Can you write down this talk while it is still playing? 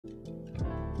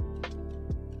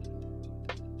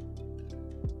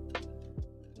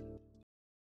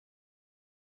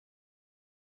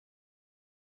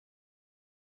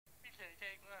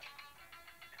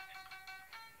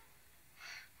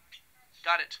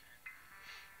got it.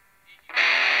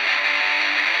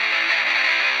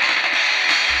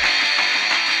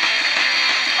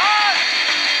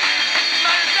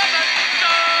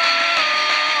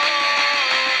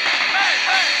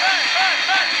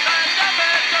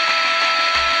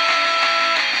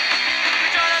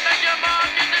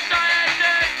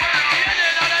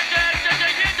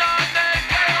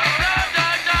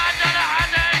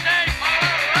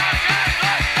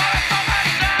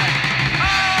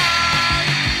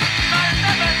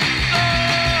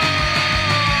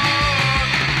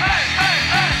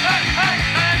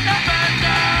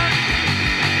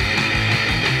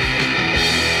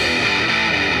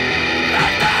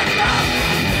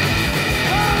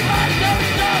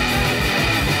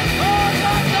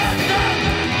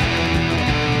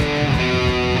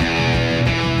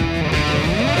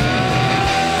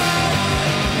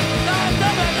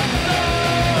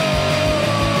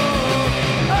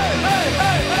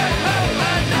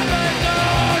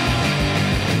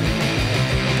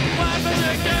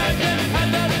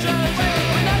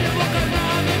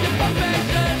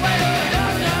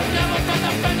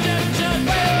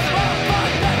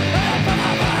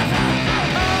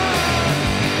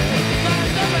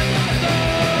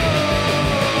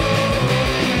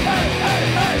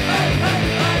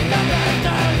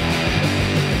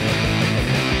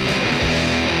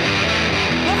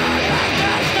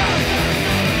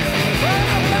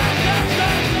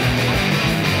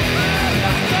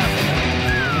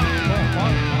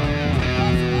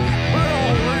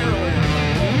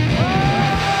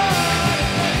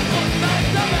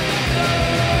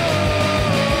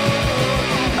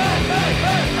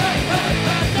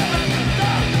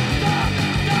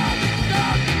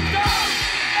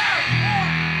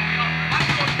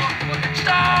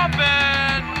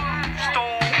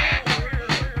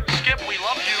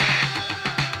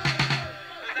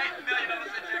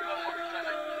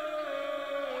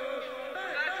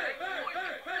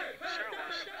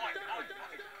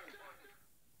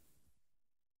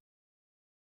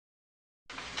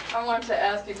 I wanted to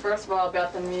ask you first of all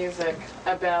about the music,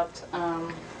 about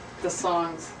the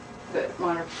songs that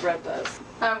Minor Threat does.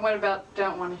 What about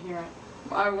Don't Want to Hear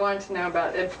It? I wanted to know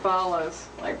about It Follows,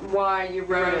 like why you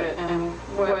wrote it and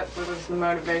what was the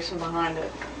motivation behind it.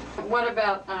 What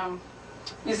about,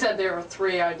 you said there were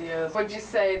 3 ideas. Would you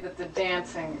say that the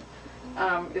dancing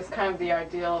is kind of the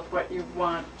ideal of what you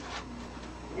want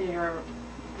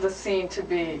the scene to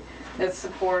be? It's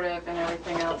supportive and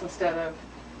everything else instead of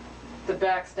the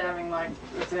backstabbing like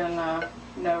within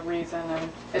No Reason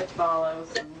and It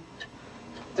Follows and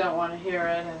Don't Want to Hear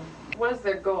It. And what is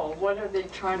their goal? What are they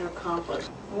trying to accomplish?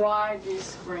 Why do you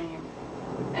scream?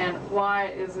 And why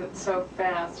is it so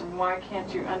fast? And why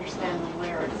can't you understand the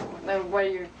lyrics? The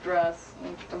way you dress,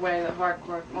 and the way the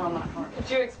hardcore, well not hardcore. Could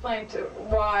you explain to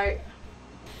why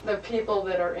the people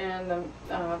that are in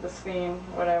the scene,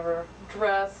 whatever,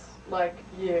 dress like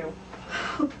you?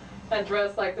 And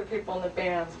dress like the people in the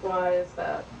bands. Why is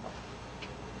that?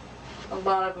 A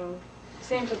lot of them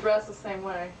seem to dress the same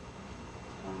way.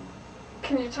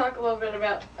 Can you talk a little bit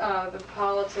about the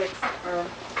politics or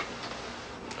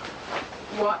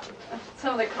what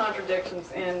some of the contradictions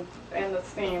in the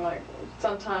scene? Like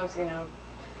sometimes, you know,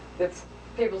 it's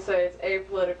people say it's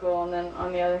apolitical, and then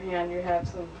on the other hand, you have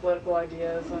some political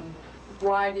ideas. And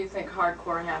why do you think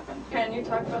hardcore happened? Can you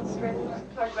talk about straight?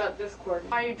 Talk about discord.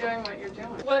 Why are you doing what you're doing?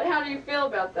 How do you feel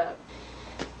about that?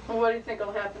 And what do you think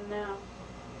will happen now?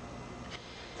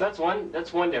 That's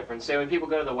one difference. Say when people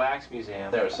go to the Wax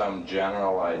Museum. There's some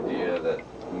general idea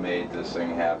that made this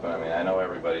thing happen. I mean, I know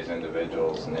everybody's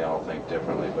individuals and they all think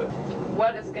differently, but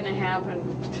what is going to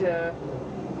happen to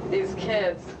these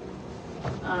kids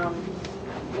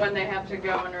when they have to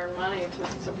go and earn money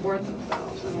to support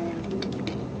themselves? I mean,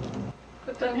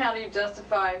 but then how do you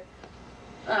justify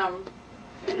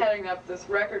heading up this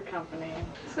record company?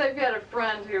 So you've got a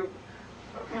friend who,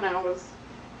 you know, was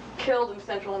killed in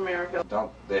Central America.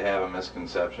 don't they have a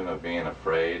misconception of being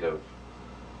afraid of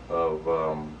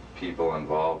people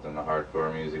involved in the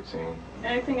hardcore music scene?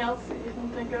 Anything else that you can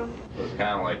think of? It's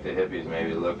kind of like the hippies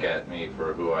maybe look at me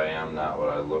for who I am, not what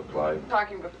I look like.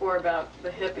 Talking before about the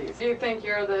hippies. Do you think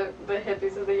you're the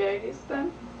hippies of the 80s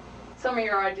then? Some of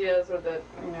your ideas are the,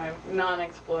 you know,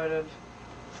 non-exploitive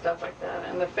stuff like that,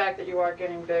 and the fact that you are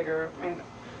getting bigger. I mean,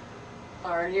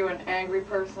 are you an angry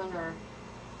person or?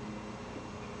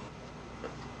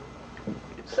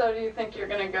 So do you think you're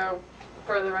going to go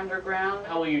further underground?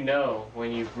 How will you know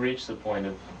when you've reached the point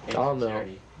of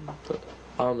insincerity?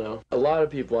 I'll know. A lot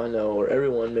of people I know, or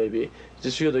everyone maybe,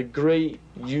 just feel the great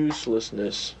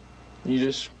uselessness. You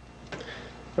just,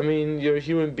 I mean, you're a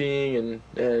human being,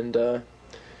 and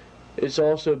it's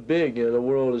all so big. You know, the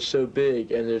world is so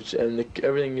big, and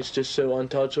everything is just so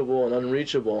untouchable and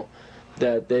unreachable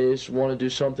that they just want to do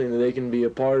something that they can be a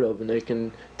part of, and they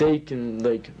can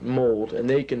like mold and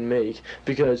they can make,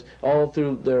 because all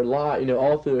through their life, you know,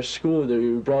 all through their school,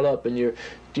 they're brought up, and you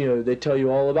know, they tell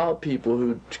you all about people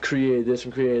who created this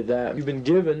and created that. You've been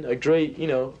given a great, you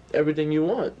know, everything you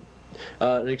want.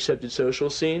 An accepted social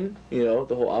scene, you know,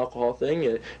 the whole alcohol thing,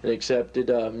 an accepted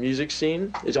music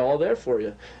scene is all there for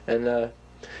you, and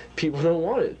people don't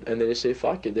want it, and they just say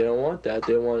fuck it. They don't want that.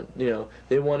 They want, you know,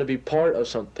 they want to be part of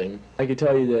something. I can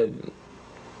tell you that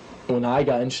when I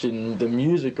got interested in the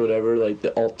music or whatever, like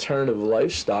the alternative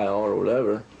lifestyle or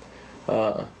whatever,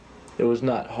 it was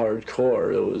not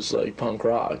hardcore. It was like punk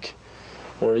rock,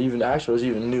 or even actually it was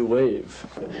even new wave.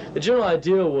 The general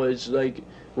idea was like,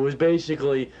 was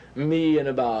basically me and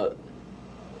about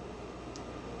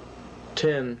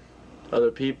 10 other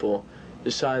people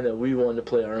deciding that we wanted to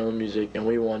play our own music and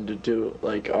we wanted to do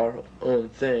like our own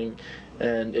thing,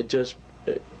 and it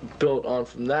built on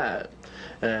from that.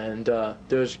 And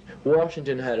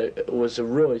Washington was a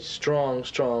really strong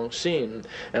scene,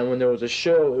 and when there was a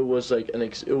show, it was like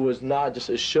it was not just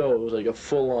a show, it was like a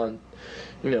full-on,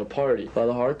 you know, party. A lot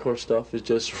of the hardcore stuff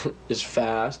is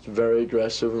fast, very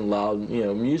aggressive and loud, you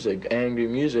know, music, angry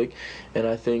music, and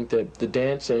I think that the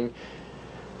dancing,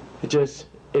 it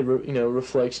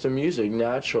reflects the music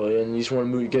naturally, and you just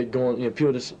want to get going. You know,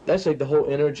 people that's like the whole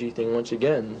energy thing once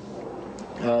again.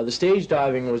 The stage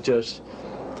diving was just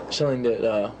something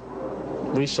that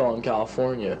we saw in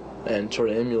California and sort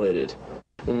of emulated.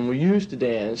 When we used to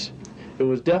dance, it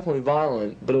was definitely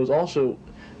violent, but it was also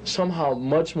somehow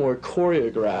much more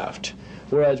choreographed.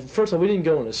 Whereas, first of all, we didn't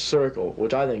go in a circle,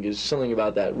 which I think is something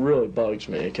about that really bugs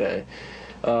me, okay?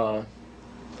 And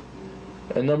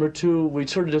number two, we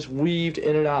sort of just weaved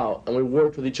in and out, and we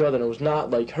worked with each other, and it was not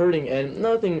like hurting, and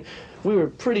nothing. We were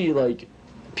pretty like,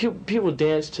 people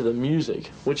dance to the music,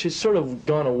 which has sort of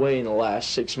gone away in the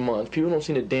last 6 months. People don't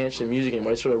seem to dance to music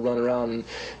anymore. They sort of run around and,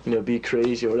 you know, be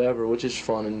crazy or whatever, which is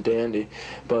fun and dandy.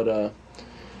 But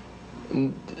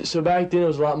so back then it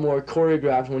was a lot more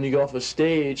choreographed. When you go off a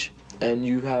stage and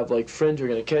you have like friends who are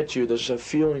going to catch you, there's a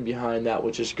feeling behind that,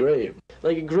 which is great.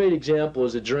 Like a great example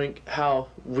is how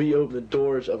we open the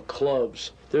doors of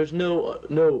clubs. There's no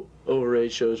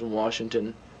overage shows in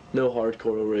Washington, no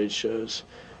hardcore overage shows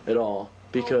at all,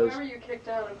 because why were you kicked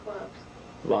out of clubs?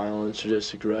 Violence or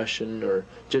just aggression or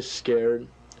just scared,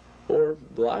 or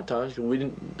a lot of times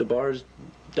the bars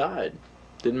died,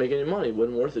 didn't make any money,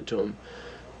 wasn't worth it to them.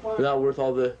 Why? Not worth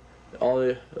all the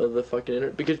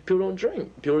fucking because people don't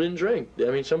drink. People didn't drink.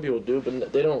 I mean, some people do,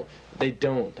 but they don't.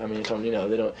 I mean, you know,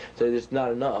 they don't. It's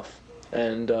not enough,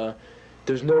 and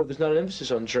there's not an emphasis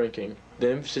on drinking.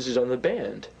 The emphasis is on the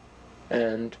band,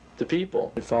 and the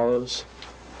people. It follows.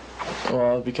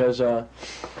 Well, because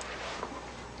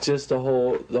just the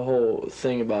whole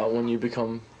thing about when you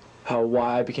become.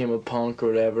 Why I became a punk or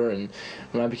whatever, and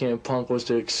when I became a punk was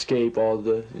to escape all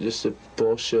the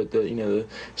bullshit that, you know, the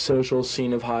social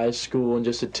scene of high school and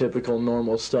just the typical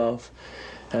normal stuff.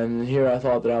 And here I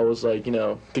thought that I was like, you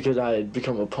know, because I had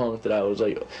become a punk, that I was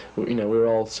like, you know, we were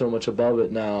all so much above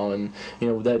it now, and, you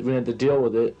know, that we had to deal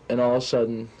with it. And all of a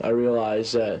sudden I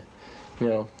realized that, you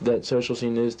know, that social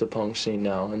scene is the punk scene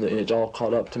now, and it's all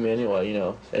caught up to me anyway, you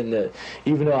know, and that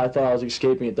even though I thought I was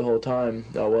escaping it the whole time,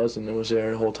 I wasn't. It was there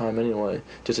the whole time anyway,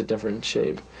 just a different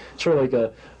shape. Sort of like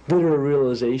a bitter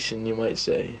realization, you might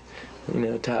say, you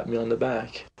know, tap me on the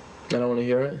back. I don't want to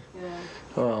hear it? Yeah.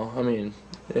 Well, I mean,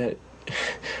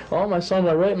 all my songs,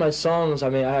 I write my songs, I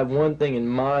mean, I have one thing in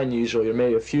mind usually, or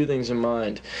maybe a few things in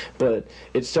mind, but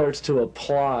it starts to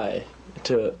apply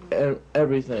to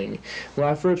everything. When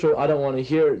I first wrote I Don't Want to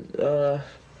Hear It,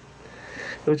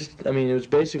 it was just, I mean, it was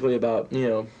basically about, you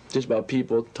know, just about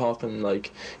people talking,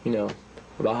 like, you know,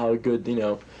 about how good, you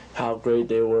know, how great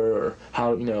they were, or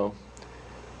how, you know,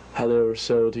 how they were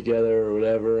so together or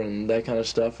whatever, and that kind of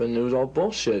stuff. And it was all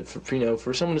bullshit for, you know,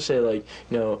 for someone to say, like,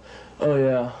 you know, oh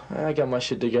yeah, I got my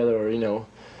shit together, or, you know,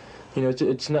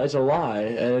 it's a lie,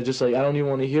 and it's just like, I don't even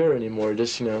want to hear it anymore,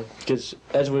 just, you know, because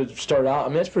as we start out, I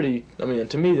mean, that's pretty, I mean,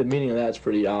 to me, the meaning of that's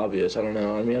pretty obvious. I don't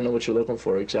know, I mean, I don't know what you're looking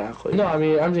for exactly. No, I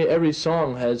mean, I'm saying every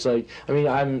song has, like, I mean,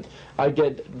 I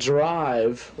get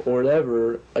drive, or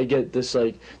whatever, I get this,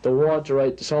 like, the want to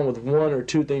write the song with one or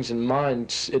two things in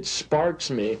mind, it sparks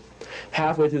me.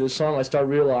 Halfway through the song, I start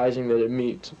realizing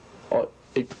that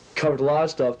it covered a lot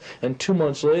of stuff, and 2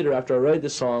 months later, after I write the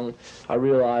song, I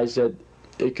realized that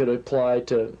it could apply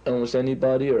to almost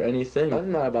anybody or anything.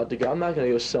 I'm not gonna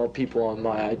go sell people on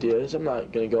my ideas. I'm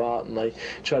not gonna go out and like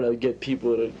try to get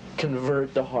people to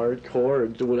convert to hardcore or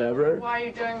do whatever. Why are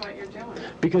you doing what you're doing?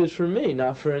 Because it's for me,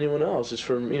 not for anyone else. It's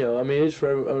for, it's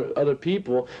for other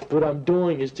people. But what I'm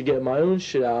doing is to get my own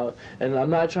shit out, and I'm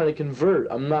not trying to convert.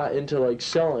 I'm not into like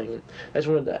selling. That's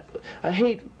one of that. I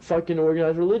hate fucking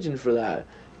organized religion for that,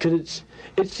 because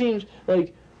it seems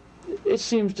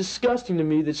disgusting to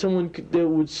me that that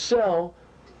would sell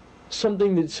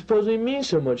something that supposedly means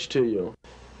so much to you.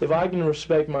 If I can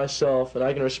respect myself and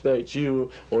I can respect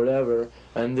you or whatever,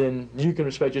 and then you can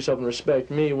respect yourself and respect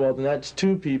me, well then that's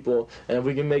two people, and if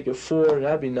we can make it four,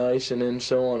 that'd be nice, and then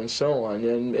so on and so on.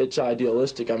 And it's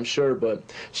idealistic, I'm sure, but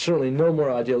certainly no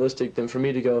more idealistic than for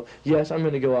me to go, yes, I'm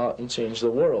going to go out and change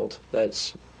the world.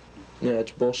 That's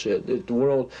bullshit. The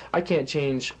world, I can't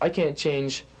change,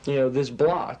 this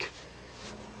block.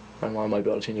 My mom might be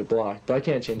able to change a block, but I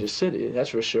can't change a city, that's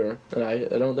for sure. And I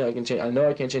don't think I can change, I know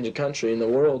I can't change a country. In the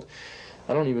world,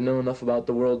 I don't even know enough about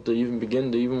the world to even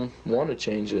begin to even want to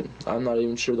change it. I'm not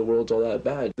even sure the world's all that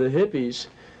bad. The hippies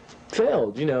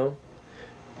failed,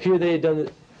 Here they had done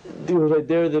it,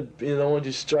 they're the ones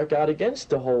who struck out against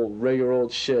the whole regular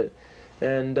old shit.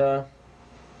 And,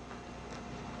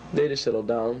 they just settled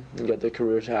down and got their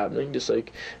careers happening, just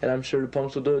like, and I'm sure the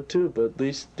punks will do it too. But at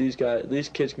least these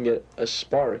kids can get a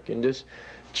spark and just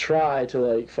try to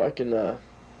like fucking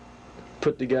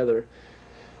put together,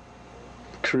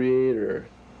 create or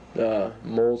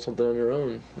mold something on your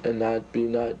own, and not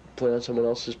play on someone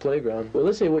else's playground. Well,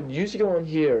 let's say what used to go on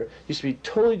here used to be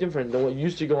totally different than what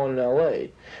used to go on in LA,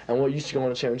 and what used to go on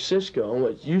in San Francisco, and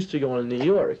what used to go on in New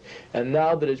York. And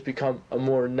now that it's become a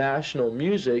more national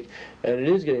music, and it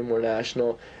is getting more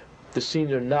national, the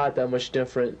scenes are not that much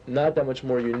different, not that much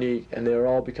more unique, and they're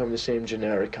all becoming the same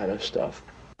generic kind of stuff.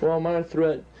 Well, Minor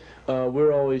Threat,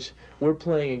 we're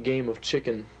playing a game of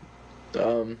chicken.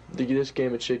 This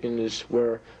game of chicken is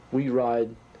where we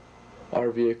ride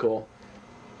our vehicle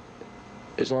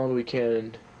as long as we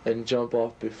can and jump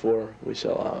off before we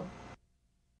sell out.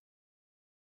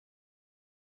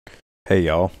 Hey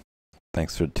y'all,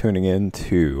 thanks for tuning in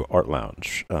to Art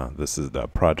Lounge. This is the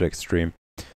project stream,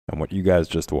 and what you guys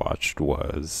just watched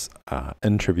was an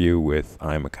interview with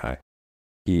Imakai.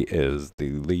 He is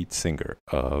the lead singer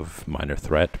of Minor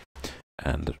Threat,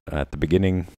 and at the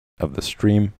beginning of the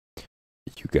stream,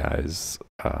 you guys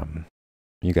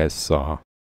saw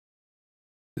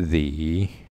the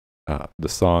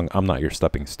song "I'm Not Your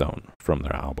Stepping Stone" from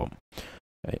their album.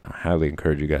 I highly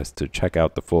encourage you guys to check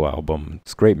out the full album.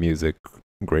 It's great music,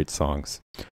 great songs,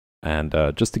 and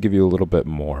just to give you a little bit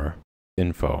more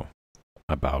info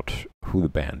about who the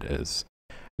band is,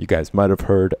 you guys might have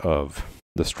heard of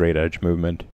the straight edge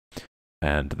movement,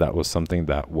 and that was something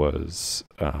that was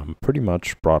pretty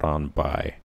much brought on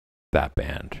by that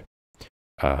band.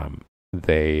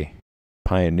 They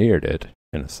pioneered it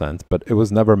in a sense, but it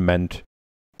was never meant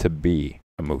to be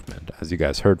a movement. As you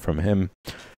guys heard from him,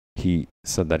 he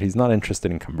said that he's not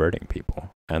interested in converting people,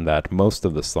 and that most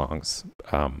of the songs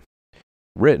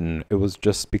written, it was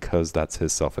just because that's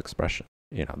his self-expression.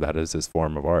 That is his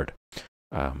form of art.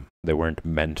 They weren't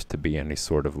meant to be any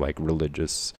sort of like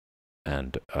religious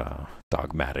and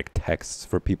dogmatic texts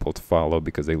for people to follow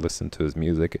because they listened to his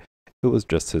music. It was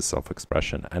just his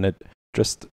self-expression, and it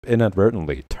just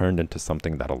inadvertently turned into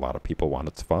something that a lot of people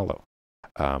wanted to follow.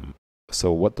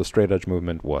 So what the straight edge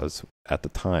movement was at the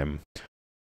time,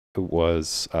 it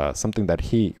was something that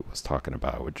he was talking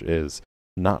about, which is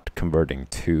not converting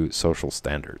to social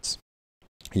standards.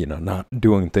 Not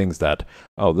doing things that,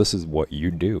 oh, this is what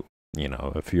you do.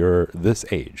 If you're this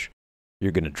age,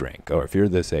 you're going to drink. Or if you're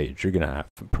this age, you're going to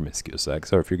have promiscuous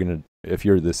sex. Or if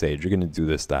you're this age, you're going to do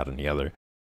this, that, and the other.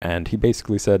 And he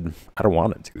basically said, I don't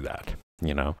want to do that,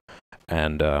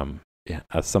 And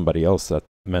as somebody else that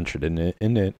mentioned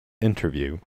in an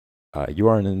interview, you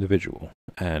are an individual.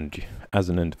 And as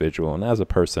an individual and as a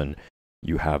person,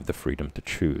 you have the freedom to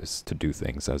choose to do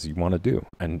things as you want to do.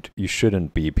 And you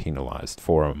shouldn't be penalized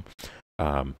for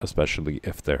them, especially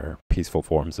if they're peaceful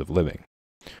forms of living.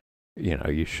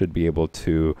 You should be able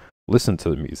to listen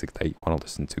to the music that you want to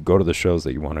listen to, go to the shows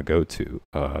that you want to go to,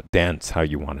 dance how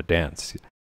you want to dance,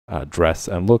 dress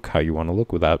and look how you want to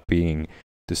look without being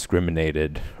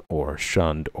discriminated or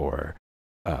shunned or,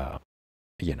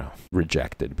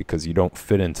 rejected because you don't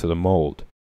fit into the mold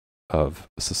of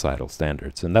societal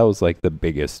standards. And that was like the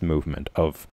biggest movement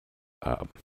of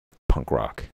punk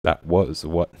rock. That was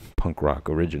what punk rock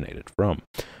originated from.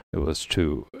 It was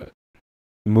to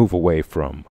move away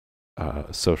from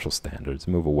social standards,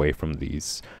 move away from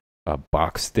these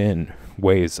boxed in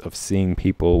ways of seeing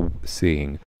people,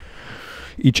 seeing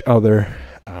each other,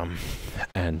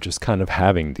 and just kind of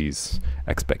having these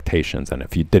expectations. And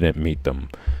if you didn't meet them,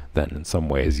 then in some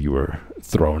ways you were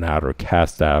thrown out or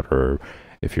cast out, or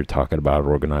if you're talking about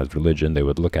organized religion, they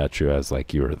would look at you as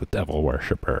like you were the devil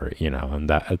worshiper, you know, and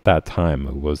that at that time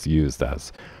it was used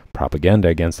as propaganda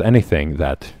against anything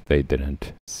that they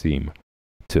didn't seem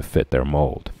to fit their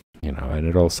mold, you know. And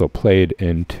it also played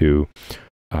into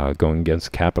going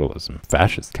against capitalism,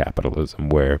 fascist capitalism,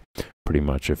 where pretty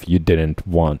much if you didn't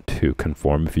want to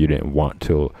conform, if you didn't want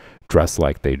to dress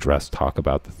like they dress, talk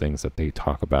about the things that they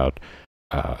talk about,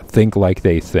 think like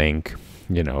they think,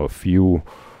 you know, if you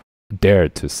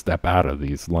dared to step out of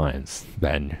these lines,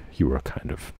 then you were kind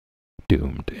of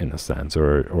doomed in a sense,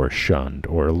 or shunned,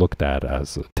 or looked at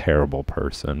as a terrible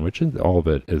person, which is, all of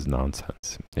it is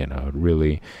nonsense. You know,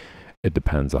 it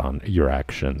depends on your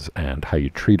actions and how you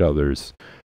treat others,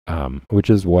 which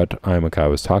is what Immakai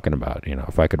was talking about. You know,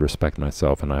 if I could respect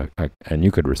myself and and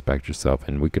you could respect yourself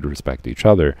and we could respect each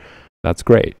other, that's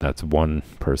great. That's one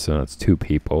person, that's two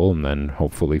people, and then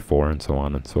hopefully four, and so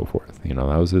on and so forth. You know,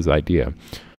 that was his idea.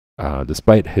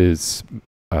 Despite his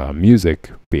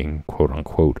music being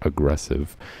quote-unquote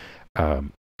aggressive,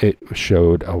 it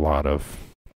showed a lot of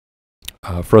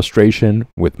frustration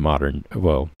with modern,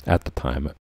 well, at the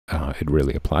time it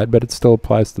really applied, but it still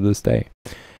applies to this day.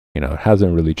 You know, it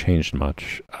hasn't really changed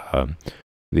much.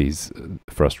 These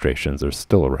frustrations are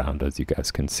still around, as you guys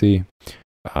can see,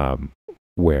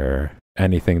 where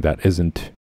anything that isn't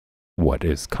what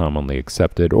is commonly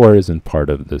accepted or isn't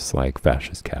part of this like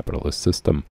fascist capitalist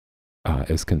system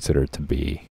is considered to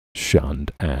be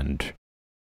shunned and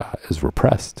is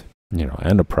repressed, you know,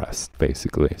 and oppressed,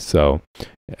 basically. So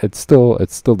it's still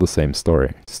the same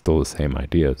story, it's still the same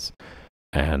ideas.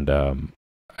 And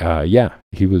yeah,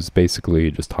 he was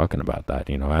basically just talking about that.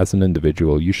 You know, as an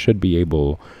individual, you should be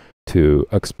able to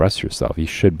express yourself. You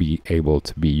should be able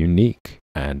to be unique,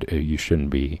 and you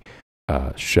shouldn't be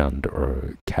shunned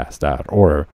or cast out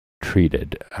or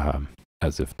treated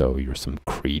as if though you're some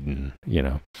cretin, you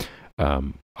know.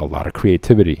 A lot of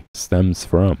creativity stems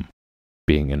from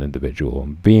being an individual,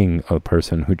 being a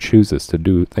person who chooses to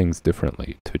do things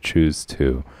differently, to choose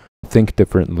to think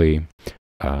differently,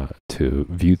 to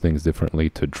view things differently,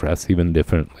 to dress even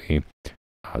differently,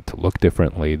 to look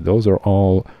differently. Those are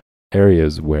all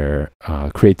areas where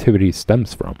creativity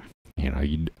stems from, you know,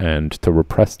 and to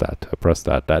oppress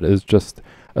that, that is just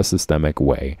a systemic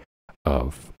way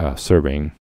of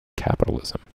serving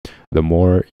capitalism. The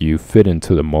more you fit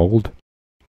into the mold,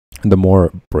 the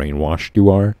more brainwashed you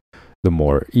are, the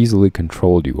more easily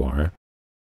controlled you are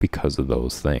because of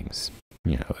those things.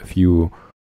 You know, if you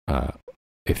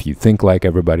think like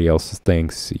everybody else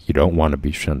thinks, you don't want to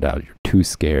be shunned out. You're too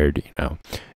scared, you know.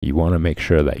 You want to make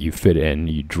sure that you fit in,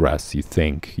 you dress, you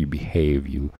think, you behave,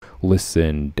 you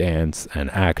listen, dance,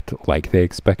 and act like they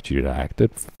expect you to act.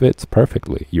 It fits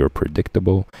perfectly. You're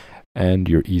predictable, and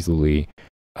you're easily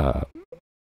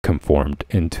conformed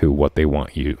into what they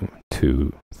want you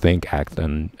to think, act,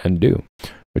 and do,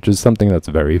 which is something that's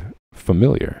very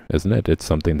familiar, isn't it? It's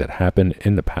something that happened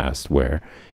in the past where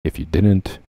if you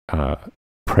didn't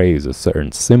praise a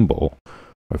certain symbol,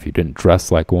 or if you didn't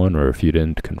dress like one, or if you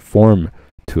didn't conform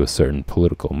to a certain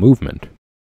political movement,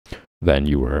 then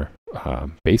you were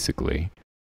basically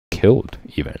killed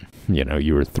even. You know,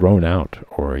 you were thrown out,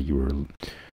 or you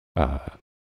were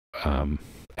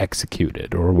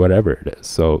executed, or whatever it is.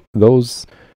 So those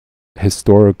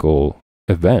historical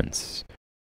events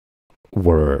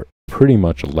were pretty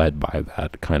much led by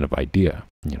that kind of idea.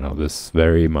 You know, this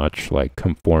very much like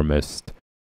conformist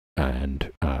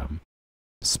and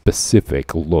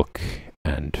specific look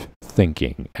and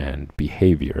thinking and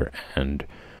behavior and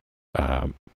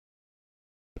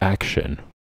action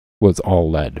was all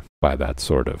led by that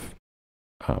sort of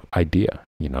idea,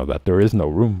 you know, that there is no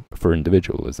room for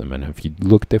individualism, and if you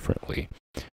look differently,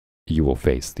 you will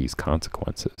face these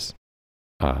consequences.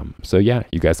 So yeah,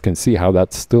 you guys can see how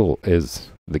that still is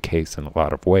the case in a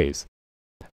lot of ways.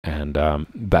 And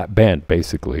that band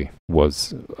basically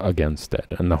was against it,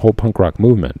 and the whole punk rock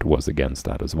movement was against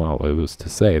that as well. It was to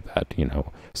say that, you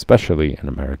know, especially in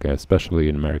America, especially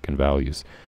in American values,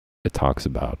 it talks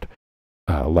about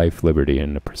life, liberty,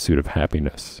 and the pursuit of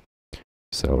happiness.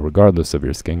 So regardless of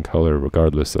your skin color,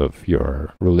 regardless of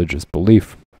your religious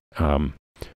belief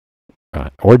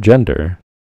or gender,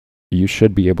 you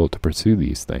should be able to pursue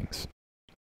these things.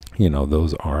 You know,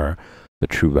 those are the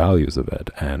true values of it.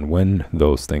 And when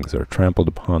those things are trampled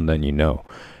upon, then you know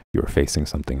you're facing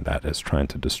something that is trying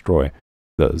to destroy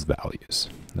those values,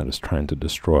 that is trying to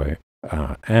destroy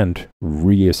and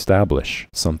reestablish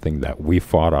something that we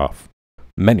fought off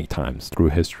many times through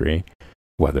history,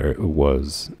 whether it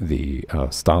was the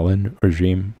Stalin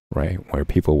regime, right, where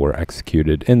people were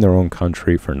executed in their own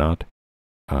country for not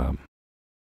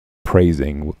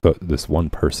praising this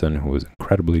one person who was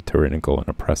incredibly tyrannical and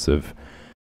oppressive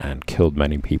and killed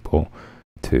many people,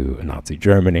 to Nazi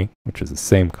Germany, which is the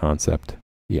same concept,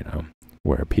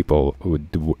 where people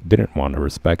didn't want to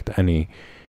respect any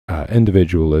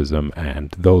individualism,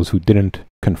 and those who didn't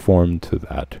conform to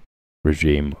that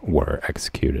regime were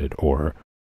executed or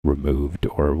removed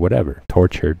or whatever,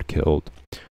 tortured, killed.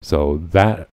 So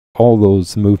that all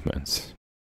those movements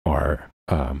are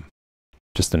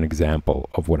just an example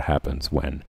of what happens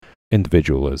when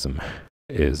individualism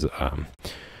is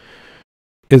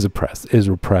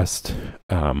repressed,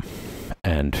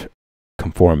 and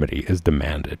conformity is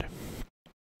demanded.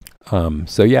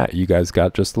 So yeah, you guys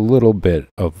got just a little bit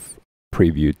of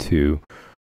preview to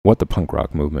what the punk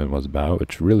rock movement was about,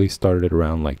 which really started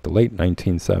around like the late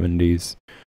 1970s,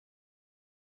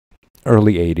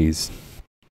 early 80s,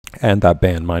 and that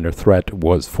band Minor Threat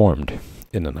was formed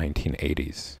in the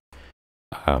 1980s.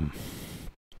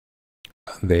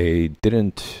 They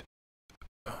didn't,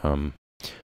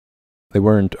 they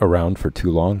weren't around for too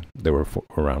long. They were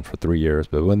around for 3 years,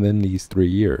 but within these 3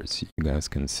 years, you guys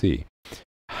can see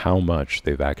how much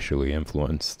they've actually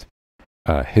influenced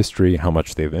history, how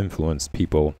much they've influenced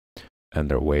people and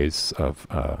their ways of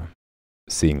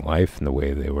seeing life and the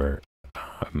way they were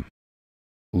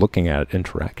looking at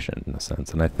interaction, in a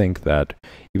sense. And I think that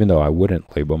even though I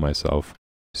wouldn't label myself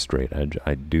straight edge,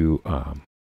 I do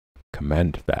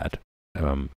commend that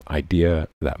idea,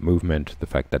 that movement, the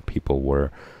fact that people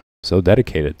were so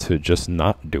dedicated to just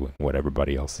not doing what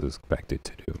everybody else is expected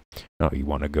to do. No, you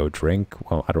want to go drink?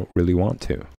 Well, I don't really want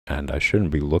to, and I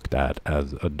shouldn't be looked at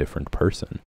as a different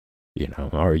person,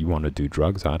 or you want to do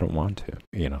drugs? I don't want to.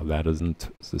 That isn't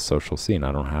the social scene.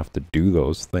 I don't have to do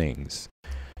those things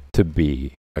to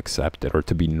be accepted or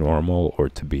to be normal or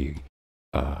to be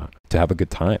to have a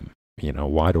good time.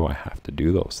 Why do I have to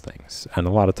do those things? And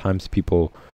a lot of times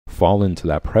people fall into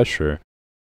that pressure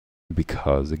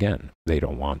because, again, they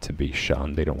don't want to be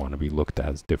shunned, they don't want to be looked at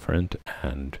as different,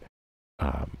 and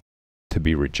to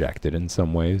be rejected in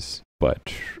some ways,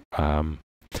 but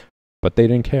they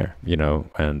didn't care,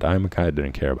 and I'm a guy that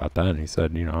didn't care about that, and he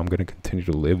said, I'm going to continue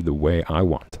to live the way I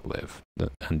want to live,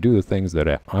 and do the things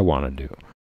that I want to do,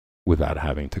 without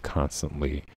having to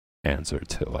constantly answer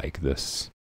to like this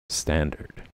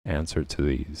standard, answer to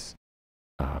these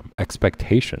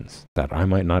expectations that I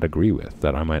might not agree with,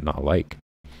 that I might not like.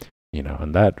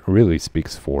 And that really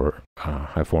speaks for a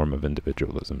high form of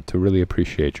individualism, to really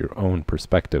appreciate your own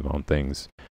perspective on things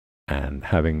and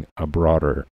having a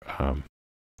broader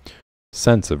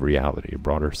sense of reality, a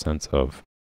broader sense of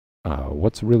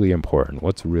what's really important,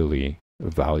 what's really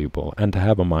valuable, and to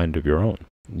have a mind of your own,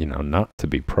 not to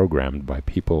be programmed by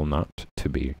people, not to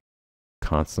be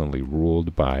constantly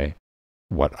ruled by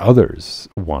what others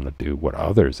want to do, what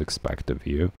others expect of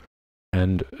you.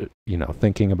 And,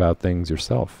 thinking about things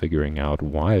yourself, figuring out,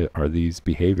 why are these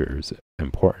behaviors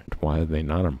important? Why are they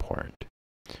not important?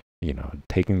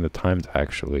 Taking the time to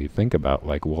actually think about,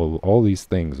 like, well, all these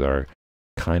things are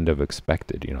kind of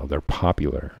expected, they're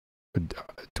popular.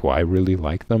 Do I really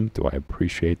like them? Do I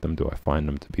appreciate them? Do I find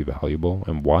them to be valuable?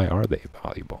 And why are they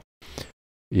valuable?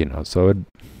 So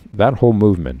that whole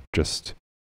movement, just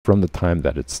from the time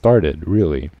that it started,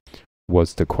 really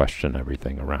was to question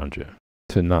everything around you,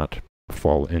 to not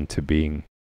fall into being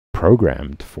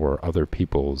programmed for other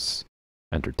people's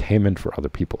entertainment, for other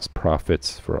people's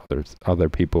profits, for other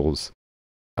people's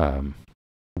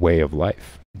way of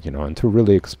life, and to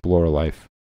really explore life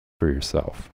for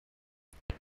yourself.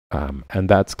 And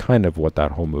that's kind of what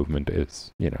that whole movement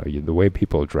is. The way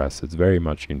people dress is very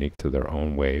much unique to their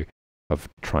own way of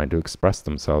trying to express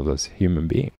themselves as human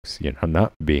beings,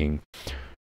 not being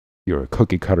your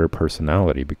cookie cutter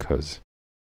personality because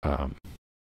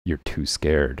you're too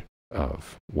scared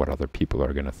of what other people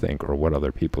are going to think or what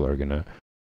other people are going to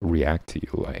react to you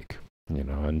like,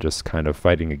 and just kind of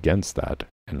fighting against that,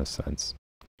 in a sense.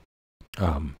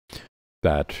 I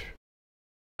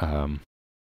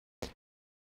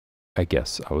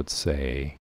guess I would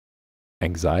say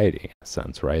anxiety, in a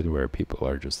sense, right? Where people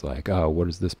are just like, oh, what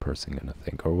is this person going to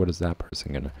think? Or what is that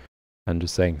person going to... And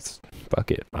just saying,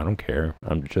 fuck it, I don't care.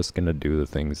 I'm just going to do the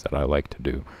things that I like to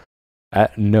do.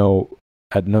 At no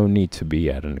need to be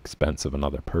at an expense of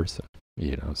another person,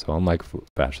 So unlike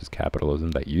fascist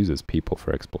capitalism that uses people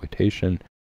for exploitation,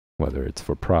 whether it's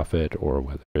for profit or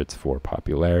whether it's for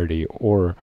popularity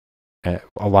or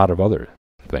a lot of other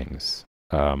things,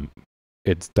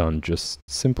 it's done just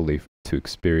simply to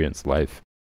experience life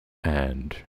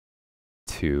and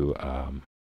to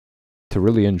to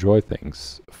really enjoy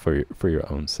things for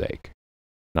your own sake,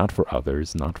 not for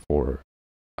others, not for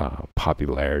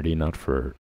popularity, not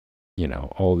for, you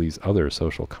know, all these other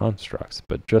social constructs,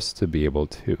 but just to be able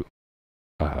to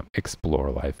explore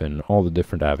life in all the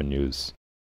different avenues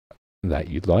that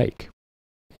you'd like,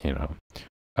 you know.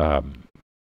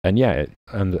 And yeah,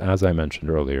 and as I mentioned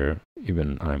earlier,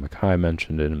 even Mackay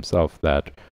mentioned it himself,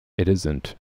 that it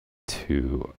isn't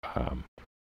to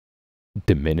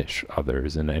diminish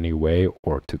others in any way,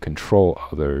 or to control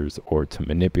others, or to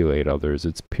manipulate others.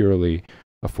 It's purely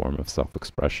a form of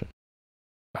self-expression.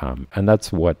 And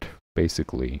that's what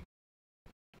basically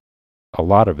a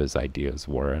lot of his ideas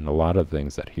were, and a lot of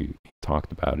things that he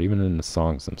talked about, even in the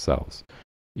songs themselves.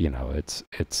 You know,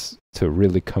 it's to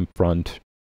really confront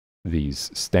these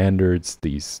standards,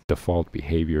 these default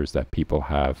behaviors that people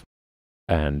have,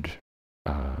 and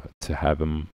to have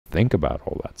them think about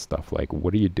all that stuff. Like,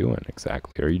 what are you doing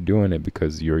exactly? Are you doing it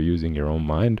because you're using your own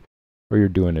mind, or you're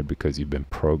doing it because you've been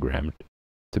programmed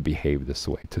to behave this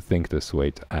way, to think this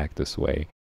way, to act this way,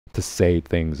 to say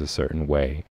things a certain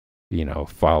way, you know,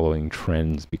 following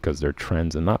trends because they're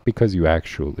trends, and not because you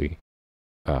actually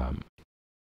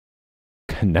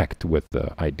connect with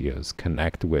the ideas,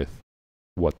 connect with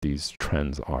what these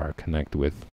trends are, connect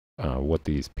with what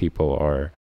these people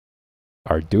are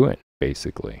doing,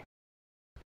 basically.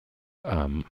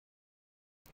 You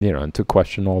know, and to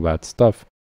question all that stuff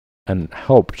and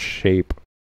help shape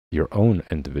your own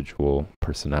individual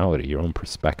personality, your own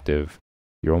perspective,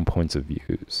 your own points of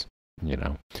views. You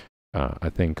know, I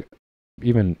think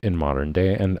even in modern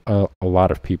day, and a lot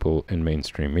of people in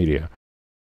mainstream media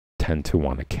tend to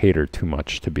want to cater too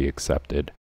much to be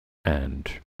accepted, and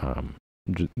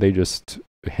they just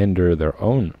hinder their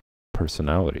own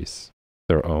personalities,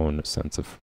 their own sense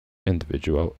of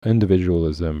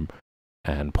individualism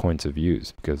and points of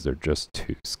views, because they're just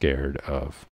too scared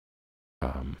of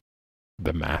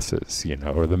the masses, you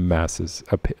know, or the masses,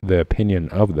 the opinion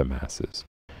of the masses.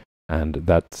 And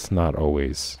that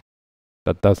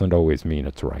doesn't always mean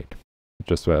it's right.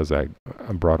 Just as I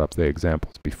brought up the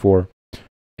examples before,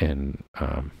 in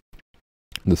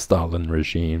the Stalin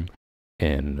regime,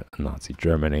 in Nazi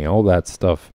Germany, all that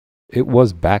stuff, it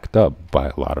was backed up by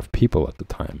a lot of people at the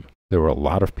time. There were a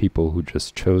lot of people who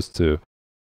just chose to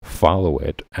follow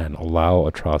it and allow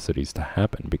atrocities to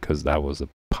happen because that was a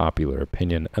popular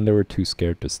opinion, and they were too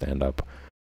scared to stand up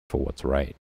for what's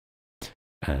right.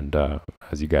 And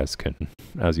as you guys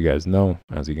know,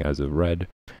 as you guys have read,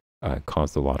 it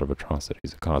caused a lot of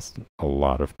atrocities. It caused a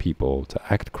lot of people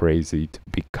to act crazy, to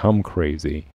become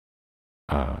crazy,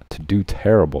 to do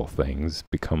terrible things,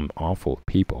 become awful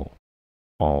people,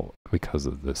 all because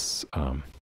of this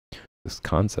this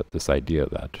concept, this idea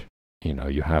that, you know,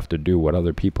 you have to do what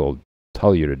other people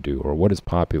tell you to do, or what is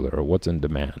popular, or what's in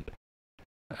demand.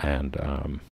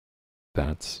 And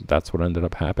that's what ended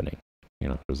up happening. You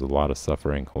know, there's a lot of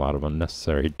suffering, a lot of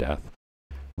unnecessary death,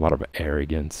 a lot of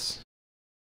arrogance,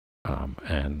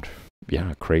 and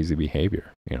yeah, crazy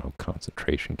behavior. You know,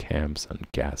 concentration camps and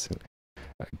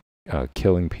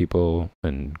killing people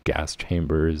in gas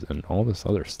chambers and all this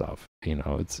other stuff. You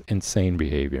know, it's insane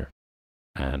behavior.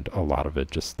 And a lot of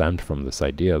it just stemmed from this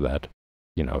idea that,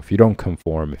 you know, if you don't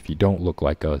conform, if you don't look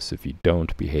like us, if you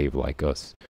don't behave like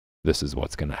us, this is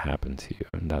what's going to happen to you.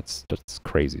 And that's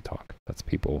crazy talk. That's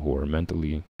people who are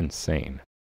mentally insane,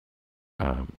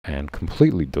 and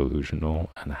completely delusional,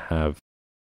 and have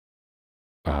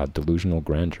delusional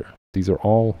grandeur. These are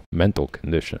all mental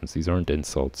conditions. These aren't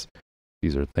insults.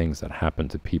 These are things that happen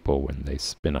to people when they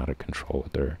spin out of control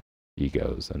with their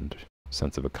egos and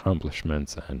sense of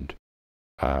accomplishments and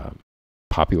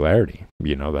popularity.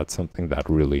 You know, that's something that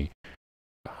really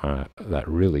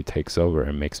takes over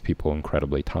and makes people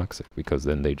incredibly toxic, because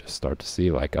then they just start to see,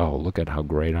 like, oh, look at how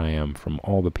great I am from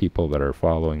all the people that are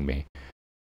following me,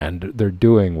 and they're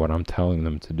doing what I'm telling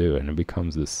them to do. And it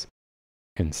becomes this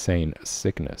insane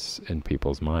sickness in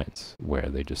people's minds, where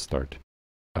they just start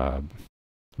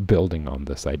building on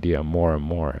this idea more and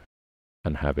more,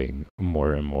 and having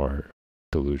more and more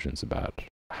delusions about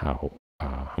how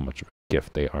much of a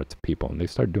gift they are to people. And they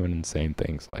start doing insane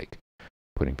things, like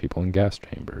putting people in gas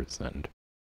chambers, and,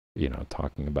 you know,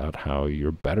 talking about how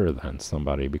you're better than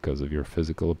somebody because of your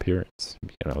physical appearance,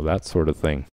 you know, that sort of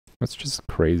thing. It's just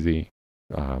crazy,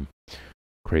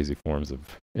 crazy forms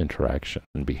of interaction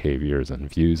and behaviors and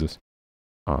views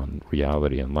on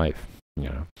reality and life, you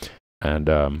know.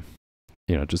 And,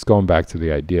 you know, just going back to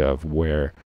the idea of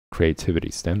where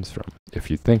creativity stems from.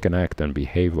 If you think and act and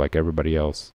behave like everybody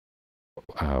else,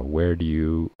 where do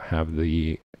you have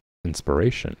the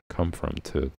inspiration come from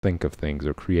to think of things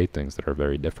or create things that are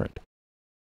very different?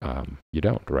 you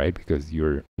don't, right? Because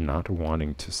you're not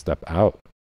wanting to step out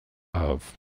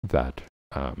of that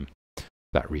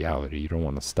that reality. You don't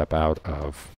want to step out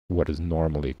of what is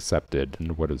normally accepted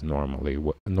and what is normally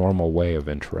a normal way of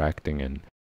interacting and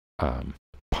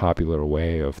popular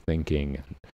way of thinking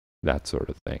and that sort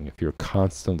of thing. If you're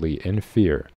constantly in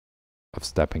fear of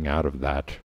stepping out of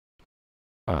that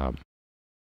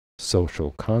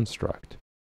social construct,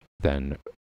 then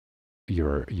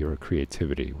your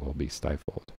creativity will be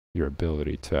stifled. Your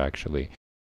ability to actually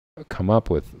come up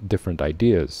with different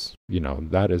ideas,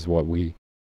 that is what we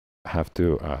have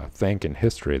to thank in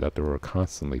history, that there were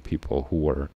constantly people who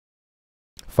were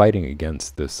fighting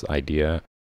against this idea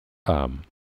of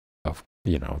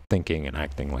thinking and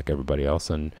acting like everybody else,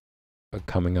 and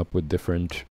coming up with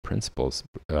different principles,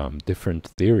 different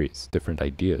theories, different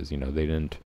ideas. They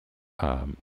didn't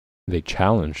they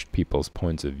challenged people's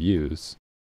points of views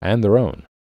and their own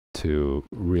to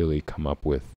really come up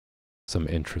with some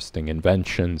interesting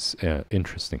inventions,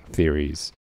 interesting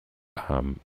theories,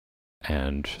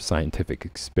 and scientific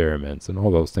experiments and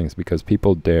all those things, because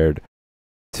people dared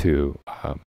to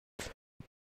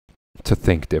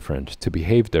think different, to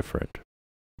behave different,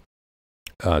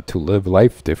 to live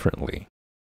life differently.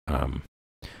 And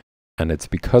it's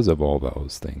because of all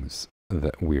those things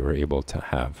that we were able to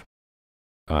have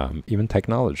even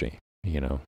technology,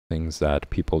 things that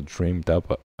people dreamed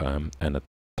up, and at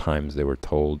times they were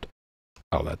told,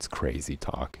 oh, that's crazy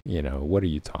talk. What are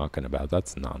you talking about?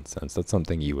 That's nonsense. That's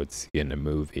something you would see in the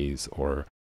movies or,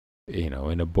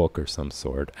 in a book or some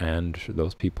sort. And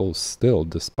those people still,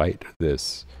 despite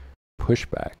this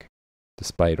pushback,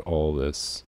 despite all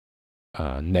this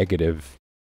negative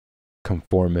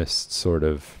conformist sort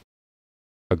of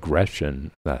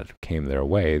aggression that came their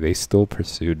way, they still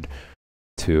pursued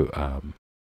to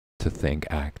think,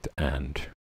 act, and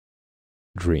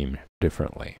dream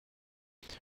differently.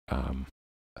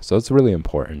 So it's really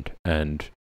important. And,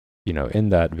 in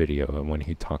that video, and when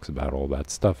he talks about all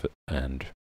that stuff, and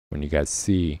when you guys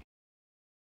see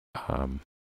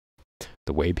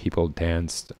the way people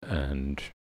danced and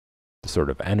the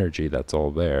sort of energy that's all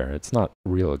there, it's not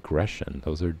real aggression.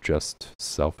 Those are just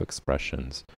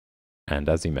self-expressions. And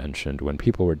as he mentioned, when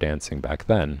people were dancing back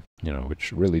then,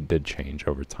 which really did change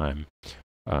over time,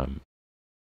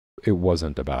 it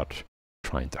wasn't about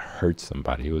trying to hurt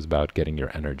somebody. It was about getting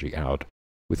your energy out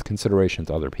with consideration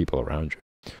to other people around you.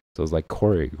 So it was like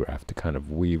choreographed to kind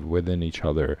of weave within each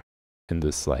other in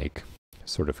this like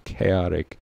sort of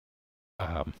chaotic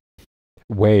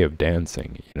way of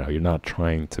dancing. You're not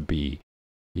trying to be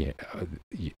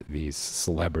these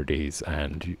celebrities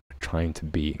and trying to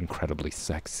be incredibly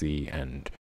sexy and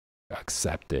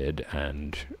accepted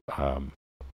and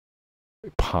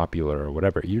popular or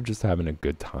whatever. You're just having a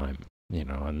good time,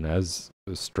 and as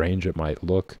strange it might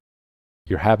look,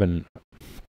 you're having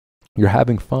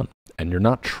fun, and you're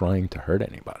not trying to hurt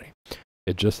anybody.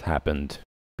 It just happened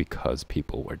because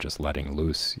people were just letting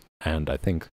loose. And I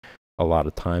think a lot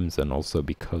of times, and also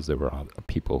because there were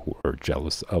people who were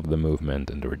jealous of the movement,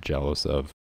 and they were jealous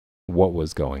of what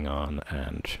was going on,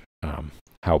 and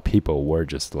how people were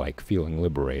just like feeling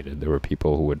liberated. There were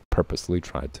people who would purposely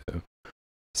try to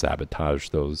sabotage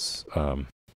those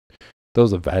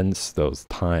events, those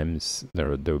times. There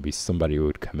would be somebody who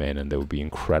would come in and they would be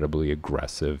incredibly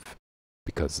aggressive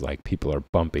because like people are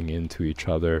bumping into each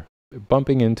other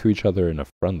in a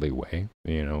friendly way,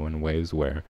 in ways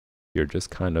where you're just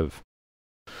kind of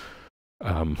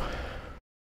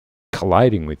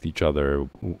colliding with each other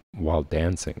while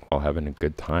dancing, while having a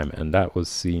good time. And that was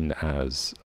seen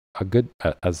as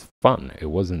as fun. It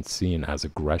wasn't seen as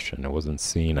aggression. It wasn't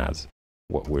seen as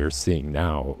what we're seeing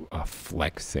now,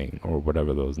 flexing or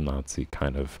whatever those Nazi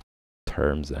kind of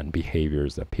terms and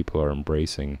behaviors that people are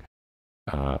embracing.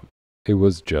 It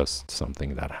was just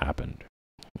something that happened.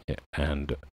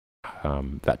 And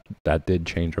that did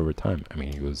change over time. I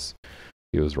mean, he was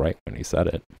right when he said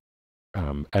it.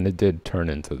 And it did turn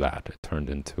into that. It turned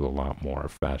into a lot more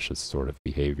fascist sort of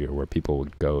behavior where people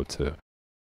would go to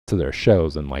their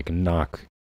shows and like knock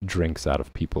drinks out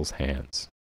of people's hands.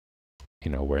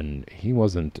 When he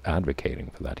wasn't advocating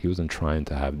for that. He wasn't trying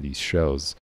to have these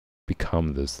shows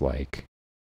become this like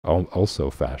also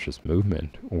fascist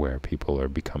movement where people are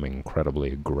becoming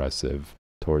incredibly aggressive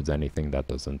towards anything that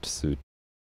doesn't suit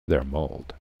their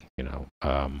mold,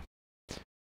 and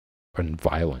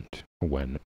violent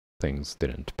when things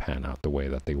didn't pan out the way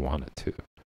that they wanted to.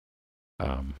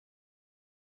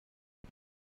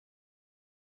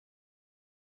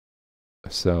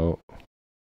 So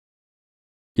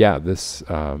yeah, this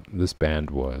band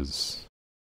was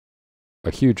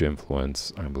a huge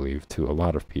influence, I believe, to a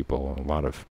lot of people, a lot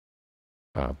of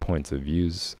points of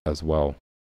views as well.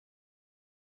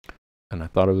 And I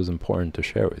thought it was important to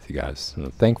share with you guys.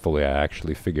 And thankfully, I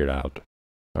actually figured out,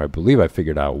 or I believe I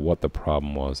figured out what the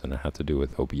problem was, and it had to do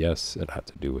with OBS. It had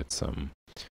to do with some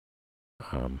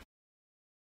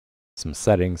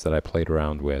settings that I played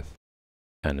around with,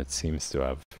 and it seems to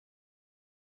have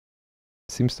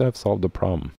solved the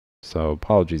problem. So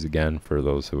apologies again for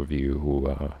those of you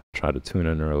who tried to tune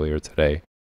in earlier today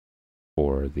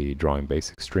for the Drawing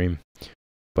Basics stream.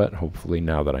 But hopefully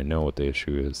now that I know what the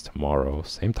issue is, tomorrow,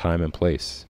 same time and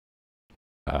place,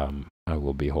 I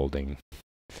will be holding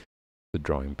the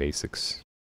Drawing Basics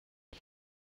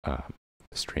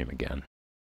stream again.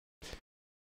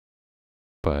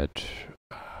 But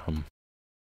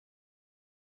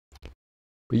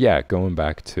yeah, going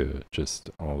back to just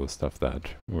all the stuff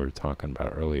that we were talking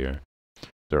about earlier,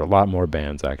 there are a lot more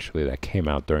bands actually that came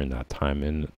out during that time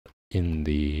in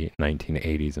the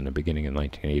 1980s and the beginning of the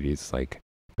 1980s, like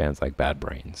bands like Bad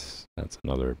Brains. That's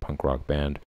another punk rock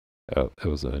band. It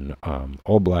was an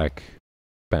all-black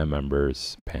band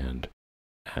members band,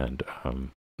 and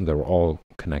they were all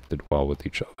connected well with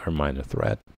each other, Minor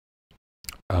Threat,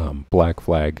 Black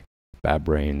Flag, Bad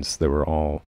Brains. They were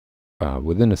all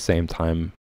within the same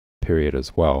time period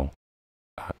as well,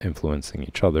 influencing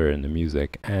each other in the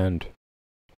music and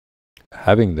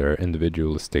having their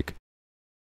individualistic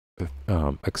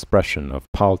expression of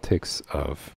politics,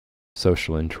 of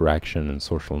social interaction and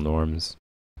social norms,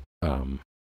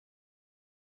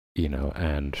 you know.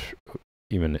 And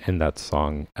even in that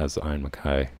song, as Ian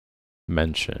MacKaye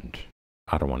mentioned,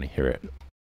 I Don't Want to Hear It,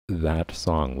 that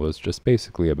song was just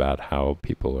basically about how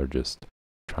people are just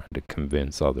trying to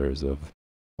convince others of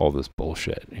all this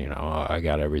bullshit. You know, I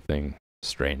got everything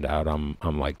straightened out. I'm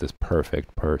like this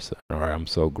perfect person, or I'm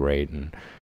so great, and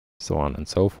so on and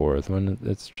so forth. When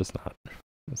it's just not.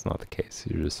 It's not the case.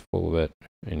 You're just full of it,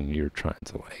 and you're trying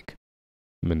to like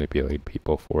manipulate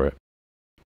people for it.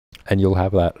 And you'll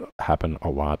have that happen a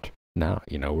lot now,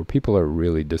 you know, where people are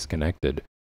really disconnected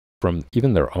from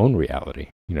even their own reality,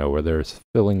 you know, where they're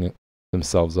filling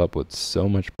themselves up with so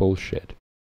much bullshit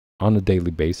on a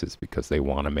daily basis because they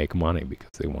want to make money,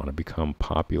 because they want to become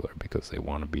popular, because they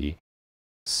want to be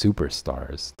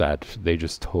superstars, that they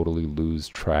just totally lose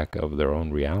track of their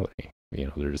own reality. You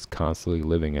know, they're just constantly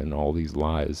living in all these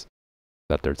lies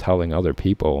that they're telling other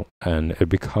people, and it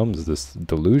becomes this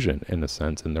delusion, in a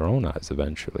sense, in their own eyes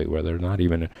eventually, where they're not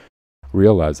even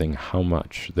realizing how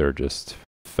much they're just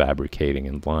fabricating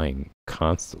and lying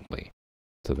constantly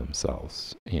to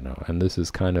themselves, you know. And this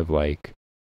is kind of like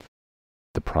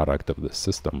the product of the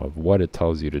system, of what it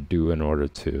tells you to do in order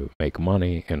to make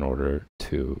money, in order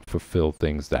to fulfill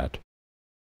things that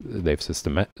they've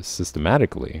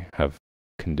systematically have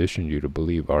conditioned you to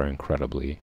believe are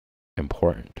incredibly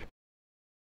important.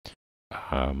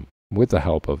 With the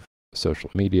help of social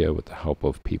media, with the help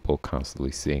of people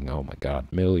constantly seeing, oh my God,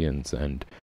 millions and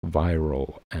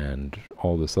viral and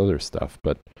all this other stuff,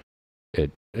 but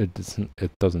it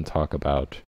doesn't talk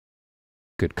about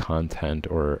good content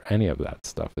or any of that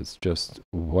stuff. It's just,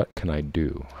 what can I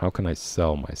do? How can I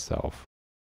sell myself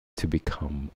to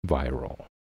become viral?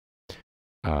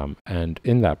 And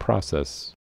in that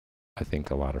process, I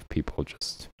think a lot of people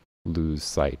just lose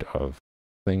sight of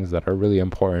things that are really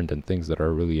important and things that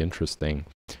are really interesting,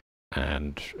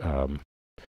 and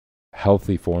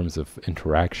healthy forms of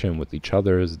interaction with each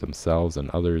other, themselves and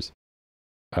others.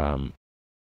 You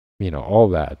know, all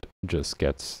that just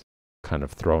gets kind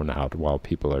of thrown out while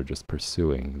people are just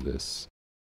pursuing this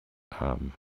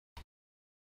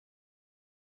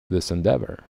this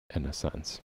endeavor, in a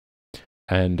sense.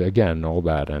 And again, all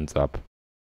that ends up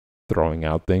throwing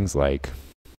out things like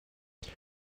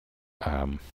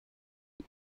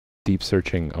deep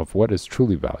searching of what is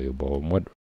truly valuable and what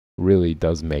really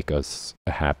does make us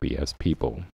happy as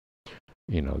people.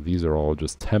 You know, these are all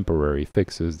just temporary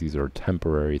fixes. These are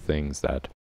temporary things that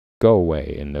go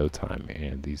away in no time.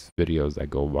 And these videos that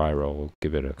go viral,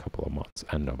 give it a couple of months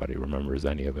and nobody remembers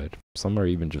any of it. Some are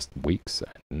even just weeks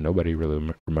and nobody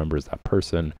really remembers that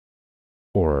person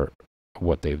or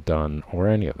what they've done or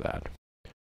any of that.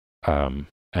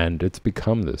 And it's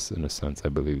become this, in a sense, I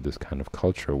believe, this kind of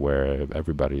culture where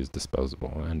everybody is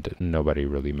disposable and nobody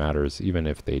really matters, even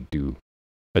if they do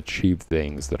achieve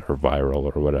things that are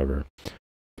viral or whatever.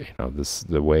 You know,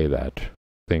 the way that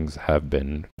things have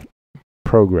been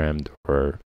programmed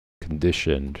or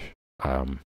conditioned,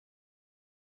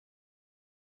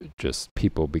 just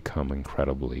people become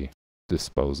incredibly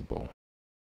disposable.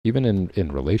 Even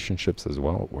in relationships as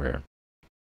well, where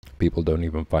people don't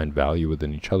even find value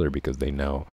within each other because they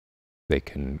know they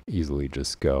can easily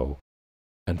just go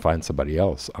and find somebody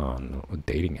else on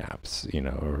dating apps, you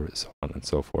know, or so on and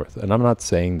so forth. And I'm not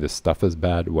saying this stuff is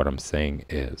bad. What I'm saying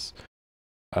is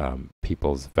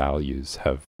people's values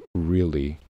have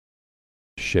really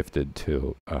shifted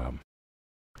to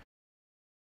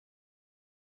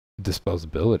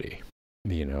disposability,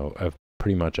 you know, of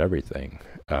pretty much everything.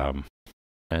 And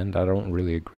I don't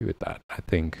really agree with that. I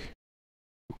think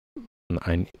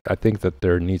that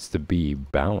there needs to be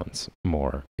balance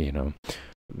more, you know.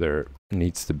 There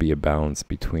needs to be a balance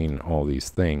between all these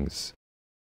things,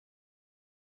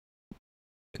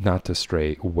 not to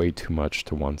stray way too much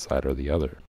to one side or the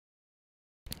other.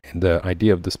 And the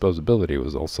idea of disposability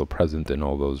was also present in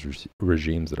all those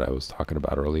regimes that I was talking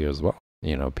about earlier as well.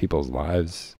 You know, people's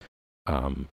lives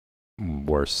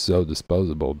were so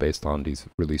disposable based on these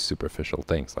really superficial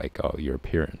things, like, oh, your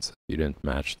appearance. If you didn't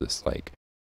match this like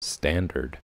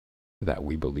standard that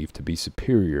we believe to be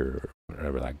superior, or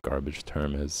whatever that garbage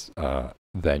term is,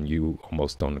 then you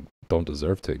almost don't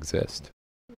deserve to exist.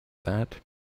 That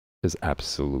is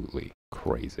absolutely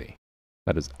crazy.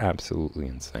 That is absolutely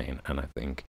insane. And I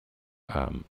think,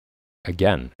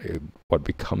 again, what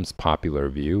becomes popular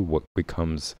view, what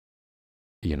becomes,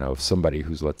 you know, somebody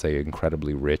who's, let's say,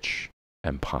 incredibly rich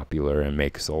and popular and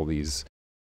makes all these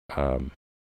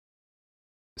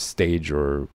stage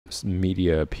or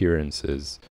media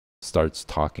appearances, starts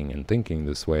talking and thinking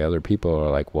this way, other people are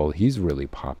like, well, he's really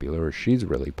popular or she's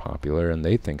really popular, and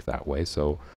they think that way.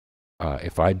 So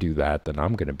if I do that, then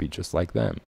I'm going to be just like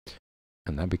them.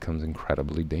 And that becomes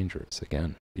incredibly dangerous.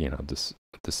 Again, you know,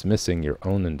 dismissing your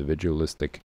own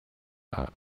individualistic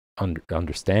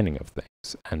understanding of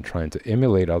things and trying to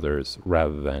emulate others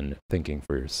rather than thinking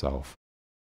for yourself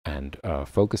and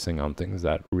focusing on things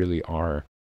that really are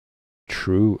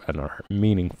true and are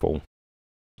meaningful,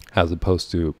 as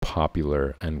opposed to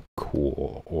popular and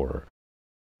cool, or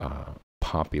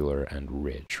popular and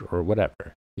rich, or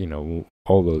whatever. You know,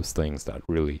 all those things that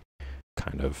really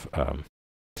kind of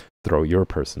throw your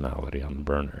personality on the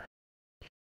burner.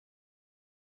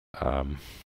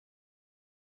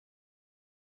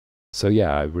 So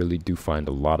yeah, I really do find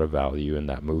a lot of value in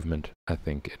that movement. I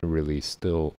think it really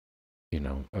still, you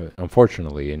know,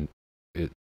 unfortunately,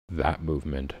 that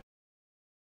movement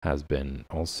has been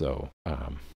also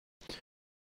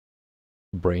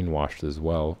brainwashed as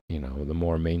well. You know, the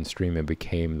more mainstream it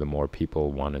became, the more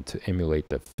people wanted to emulate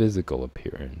the physical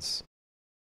appearance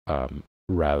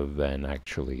rather than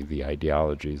actually the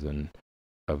ideologies and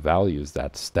values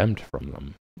that stemmed from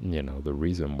them. You know, the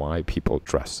reason why people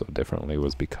dress so differently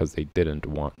was because they didn't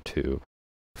want to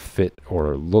fit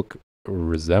or look or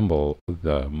resemble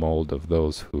the mold of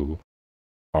those who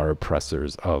are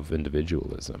oppressors of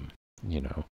individualism, you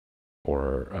know,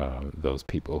 or those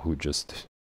people who just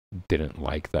didn't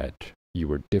like that you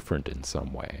were different in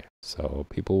some way. So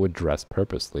people would dress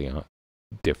purposely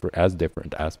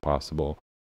different as possible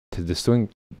to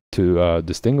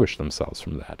distinguish themselves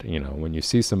from that. You know, when you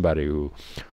see somebody who,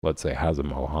 let's say, has a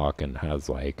mohawk and has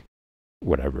like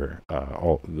whatever,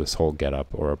 all this whole getup,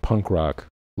 or a punk rock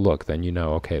look, then you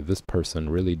know, okay, this person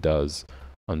really does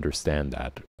understand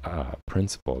that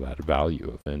principle, that value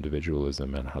of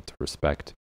individualism, and how to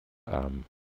respect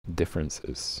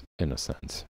differences in a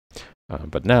sense.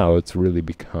 But now it's really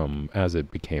become, as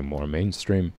it became more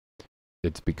mainstream,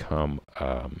 it's become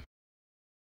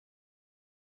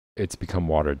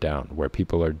watered down, where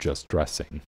people are just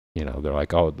dressing. You know, they're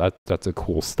like, oh, that's a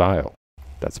cool style.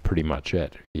 That's pretty much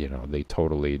it. You know, they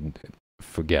totally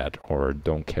forget or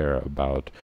don't care about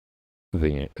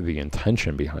the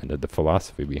intention behind it, the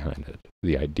philosophy behind it,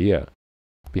 the idea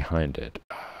behind it.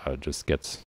 Just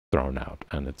gets thrown out,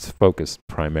 and it's focused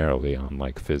primarily on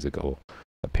like physical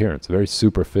appearance, very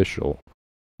superficial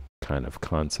kind of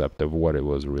concept of what it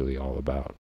was really all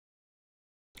about.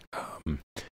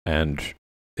 And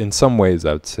in some ways,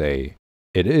 I would say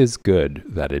it is good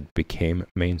that it became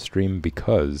mainstream,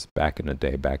 because back in the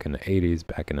day, back in the 80s,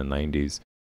 back in the 90s,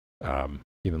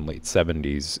 even late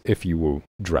 70s, if you were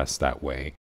dressed that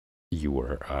way, you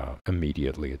were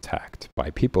immediately attacked by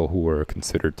people who were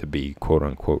considered to be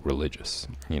quote-unquote religious.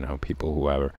 You know, people who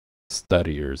are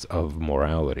studiers of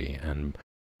morality and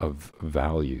of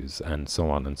values and so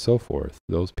on and so forth.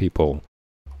 Those people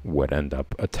would end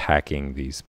up attacking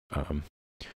these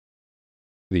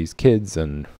kids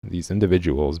and these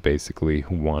individuals, basically,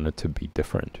 who wanted to be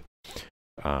different.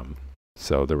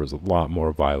 So there was a lot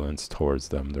more violence towards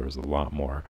them. There was a lot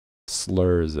more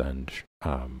slurs and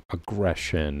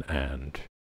aggression and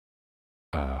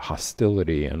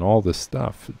hostility and all this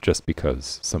stuff, just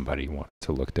because somebody wanted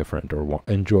to look different, or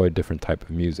enjoy a different type of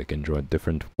music, enjoy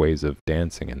different ways of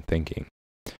dancing and thinking.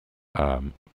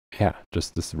 yeah,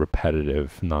 just this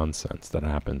repetitive nonsense that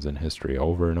happens in history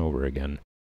over and over again,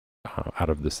 out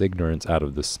of this ignorance, out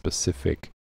of this specific,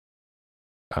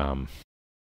 I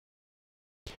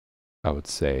would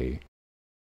say,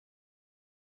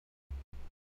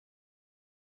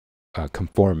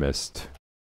 conformist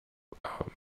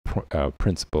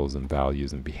principles and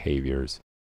values and behaviors.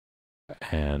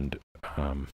 And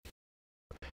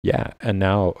yeah,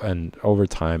 and over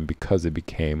time, because it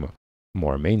became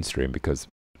more mainstream, because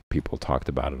people talked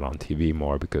about it on TV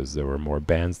more, because there were more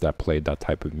bands that played that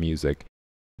type of music,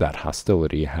 that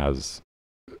hostility has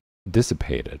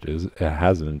dissipated.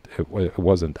 It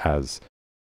wasn't as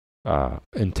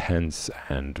intense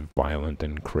and violent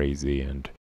and crazy and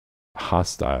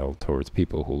hostile towards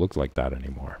people who looked like that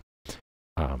anymore,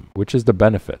 which is the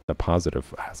benefit, the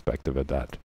positive aspect of it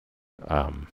that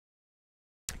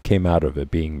came out of it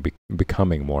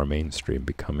becoming more mainstream,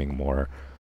 becoming more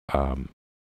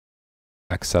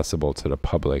accessible to the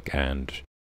public, and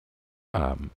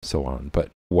so on. But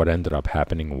what ended up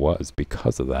happening was,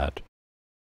 because of that,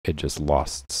 it just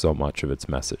lost so much of its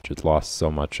message. It lost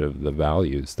so much of the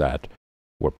values that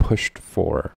were pushed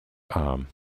for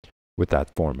with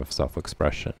that form of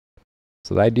self-expression.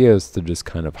 So the idea is to just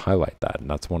kind of highlight that, and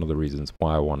that's one of the reasons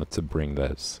why I wanted to bring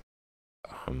this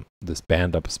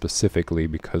band up specifically,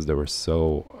 because they were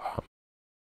so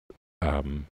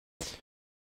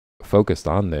focused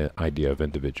on the idea of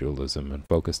individualism, and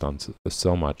focused on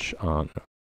so much on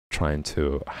trying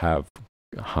to have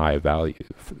high value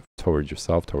towards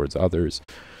yourself, towards others,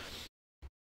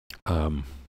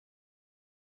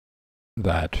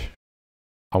 that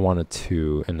I wanted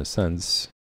to, in a sense,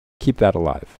 keep that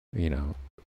alive,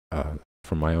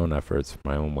 from my own efforts, from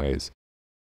my own ways,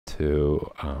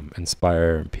 to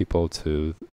inspire people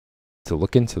to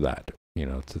look into that,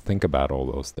 to think about all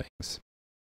those things,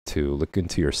 to look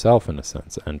into yourself, in a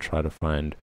sense, and try to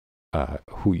find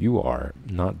who you are,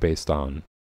 not based on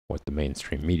what the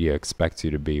mainstream media expects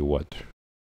you to be, what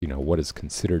is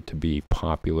considered to be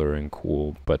popular and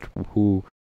cool, but who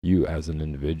you as an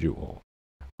individual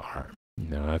are.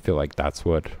 I feel like that's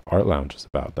what Art Lounge is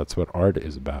about. That's what art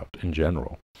is about in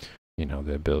general.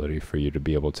 The ability for you to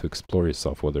be able to explore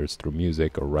yourself, whether it's through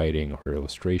music or writing or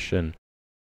illustration,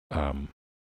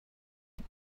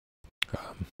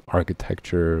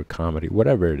 architecture, comedy,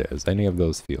 whatever it is, any of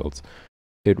those fields.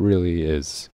 It really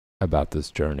is about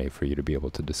this journey for you to be able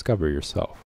to discover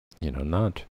yourself,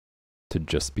 not to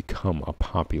just become a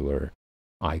popular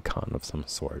icon of some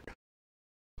sort,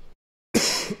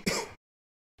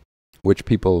 which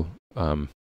people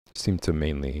seem to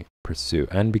mainly pursue.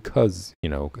 And because,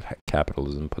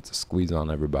 capitalism puts a squeeze on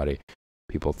everybody,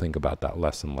 people think about that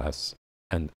less and less,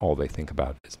 and all they think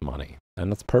about is money.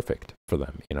 And that's perfect for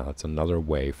them. It's another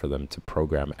way for them to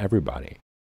program everybody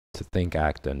to think,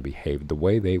 act, and behave the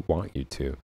way they want you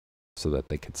to, so that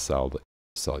they could sell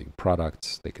you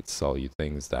products, they could sell you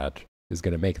things that is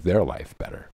going to make their life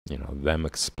better. Them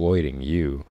exploiting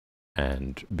you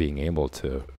and being able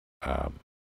to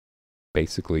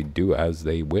basically do as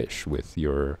they wish with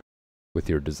your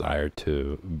desire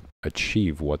to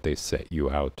achieve what they set you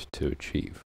out to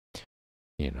achieve.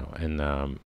 And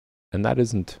that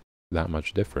isn't that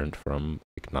much different from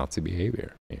like Nazi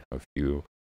behavior. If you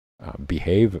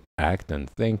behave, act, and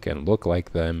think and look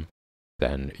like them,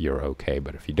 then you're okay.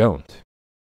 But if you don't,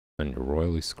 then you're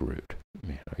royally screwed.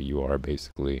 You are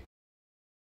basically,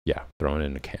 thrown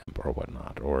in a camp or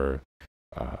whatnot. Or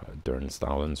during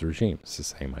Stalin's regime, it's the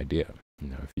same idea.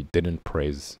 If you didn't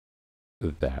praise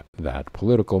that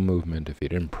political movement, if you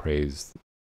didn't praise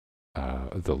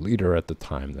the leader at the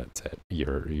time, that's it.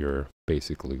 You're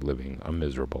basically living a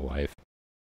miserable life.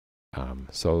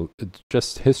 So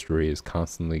just history is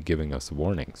constantly giving us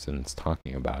warnings, and it's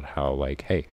talking about how, like,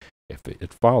 hey, if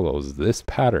it follows this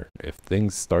pattern, if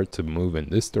things start to move in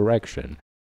this direction,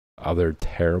 other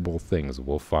terrible things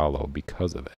will follow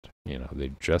because of it.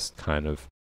 They just kind of,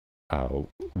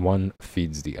 one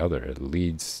feeds the other. It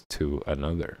leads to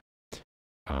another.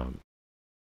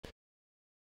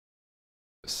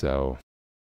 So,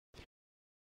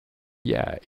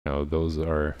 yeah,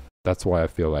 that's why I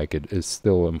feel like it is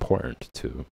still important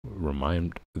to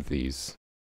remind these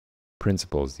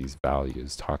principles, these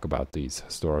values, talk about these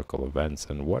historical events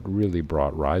and what really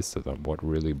brought rise to them, what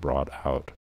really brought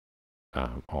out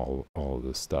all of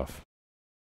this stuff.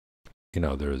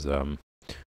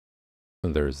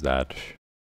 There's that,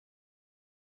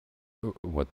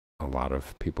 what a lot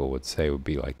of people would say would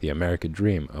be like the American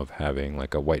dream of having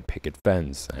like a white picket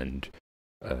fence and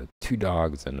 2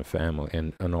 dogs and a family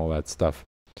and all that stuff.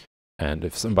 And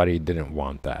if somebody didn't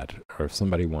want that, or if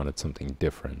somebody wanted something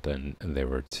different, and they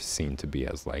were seen to be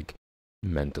as like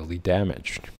mentally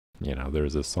damaged, You know,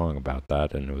 there's a song about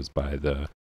that, and it was by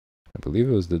I believe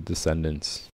it was the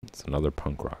Descendants. It's another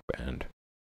punk rock band,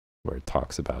 where it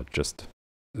talks about just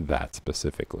that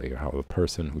specifically, or how a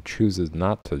person who chooses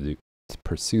not to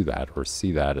pursue that or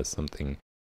see that as something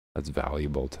that's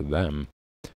valuable to them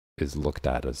is looked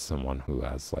at as someone who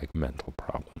has like mental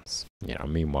problems. You know,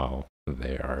 meanwhile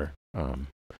they are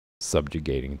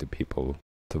subjugating to people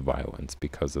to violence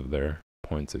because of their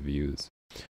points of views.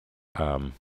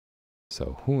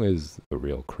 So who is the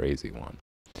real crazy one?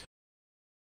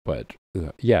 But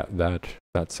yeah,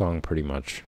 that song pretty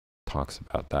much talks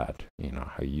about that. You know,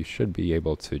 how you should be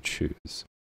able to choose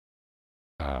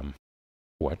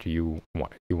what you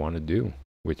want to do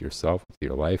with yourself, with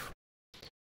your life,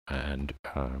 and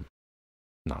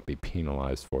not be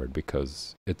penalized for it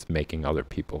because it's making other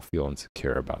people feel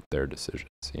insecure about their decisions.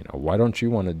 You know, why don't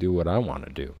you want to do what I want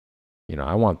to do? You know,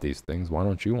 I want these things. Why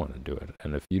don't you want to do it?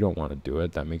 And if you don't want to do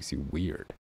it, that makes you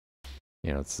weird.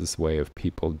 You know, it's this way of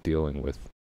people dealing with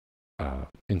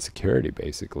insecurity,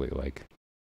 basically, like,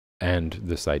 and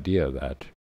this idea that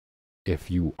if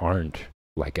you aren't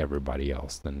like everybody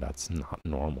else, then that's not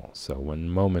normal. So when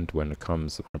it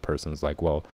comes, when a person's like,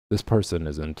 well, this person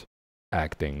isn't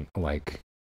acting like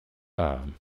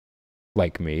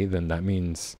me, then that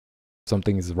means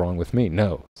something is wrong with me.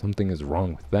 No, something is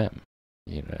wrong with them.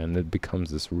 You know, and it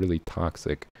becomes this really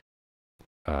toxic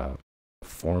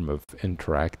form of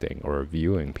interacting or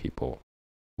viewing people,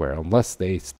 where unless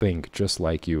they think just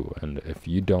like you, and if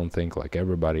you don't think like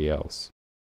everybody else,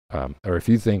 or if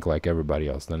you think like everybody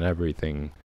else, then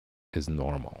everything is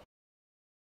normal.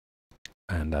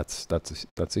 And that's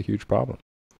a huge problem.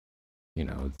 You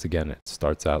know, it's, again, it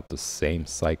starts out the same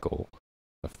cycle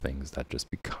of things that just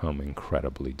become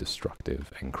incredibly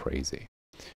destructive and crazy.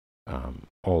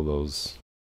 All those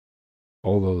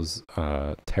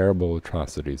terrible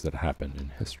atrocities that happened in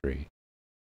history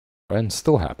and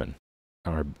still happen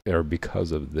are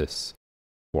because of this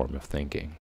form of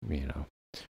thinking, you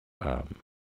know.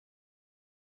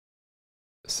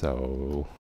 So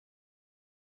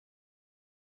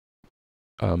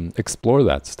explore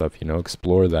that stuff, you know,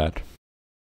 explore that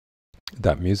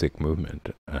music movement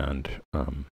and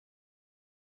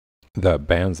the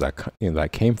bands that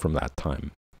came from that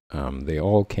time. They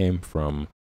all came from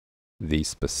these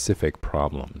specific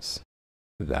problems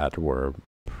that were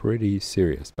pretty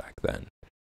serious back then.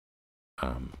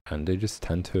 And they just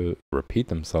tend to repeat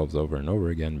themselves over and over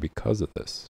again because of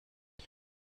this.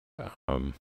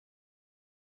 Trying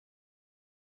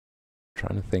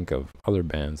to think of other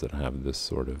bands that have this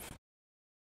sort of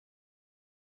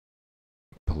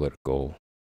political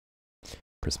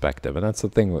perspective, and that's the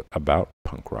thing about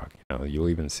punk rock. You know, you'll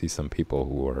even see some people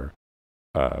who are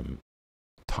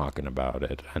talking about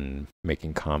it and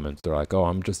making comments. They're like, "Oh,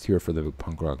 I'm just here for the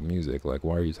punk rock music. Like,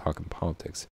 why are you talking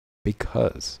politics?"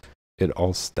 Because it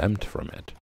all stemmed from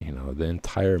it. You know, the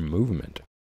entire movement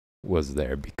was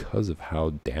there because of how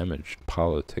damaged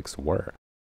politics were.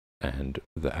 And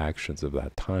the actions of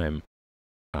that time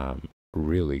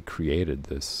really created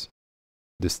this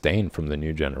disdain from the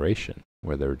new generation,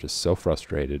 where they were just so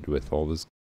frustrated with all this,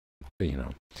 you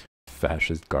know,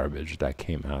 fascist garbage that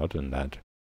came out and that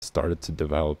started to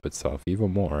develop itself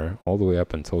even more all the way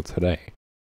up until today,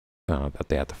 that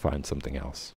they had to find something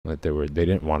else. Like they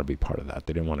didn't want to be part of that.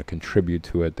 They didn't want to contribute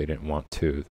to it. They didn't want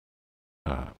to,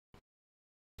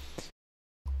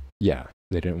 they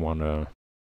didn't want to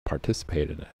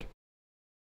participate in it.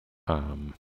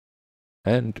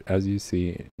 And as you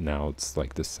see now, it's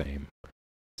like the same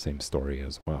story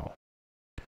as well.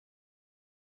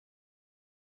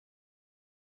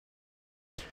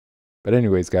 But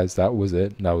anyways, guys, that was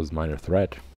it. That was Minor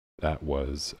Threat. That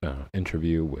was an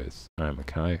interview with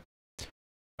Mackay.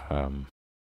 I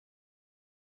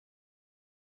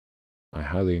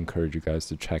highly encourage you guys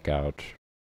to check out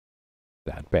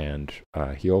that band.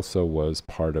 He also was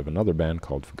part of another band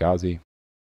called Fugazi,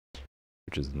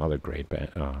 which is another great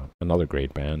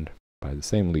band by the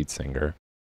same lead singer.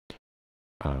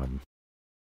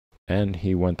 And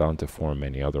he went on to form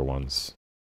many other ones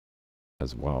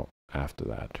as well after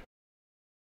that.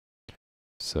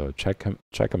 So check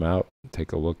him out.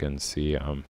 Take a look and see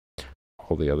all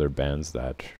the other bands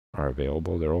that are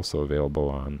available. They're also available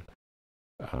on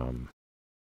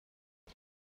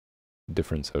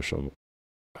different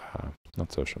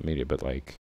not social media, but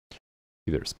like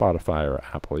either Spotify or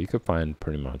Apple. You could find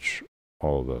pretty much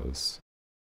all those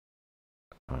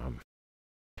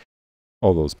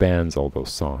bands, all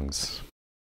those songs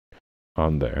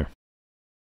on there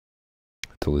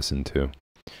to listen to.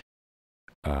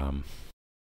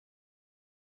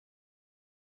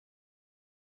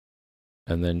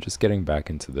 And then just getting back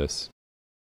into this,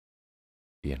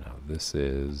 you know, this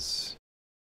is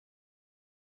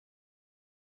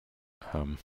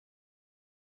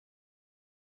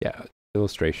yeah,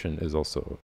 illustration is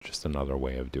also just another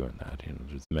way of doing that. You know,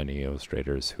 there's many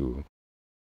illustrators who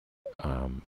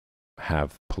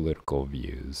have political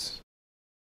views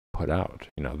put out.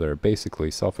 You know, they're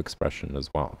basically self-expression as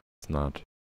well. It's not,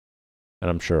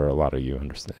 and I'm sure a lot of you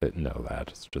know that.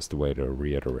 It's just a way to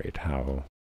reiterate how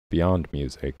beyond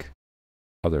music,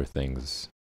 other things,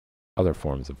 other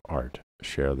forms of art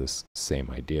share this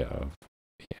same idea of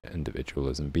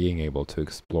individualism, being able to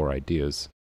explore ideas,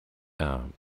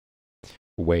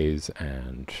 ways,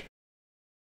 and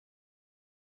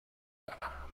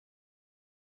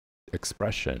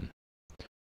expression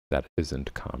that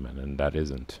isn't common and that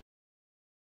isn't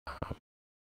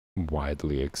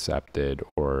widely accepted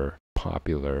or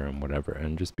popular and whatever,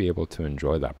 and just be able to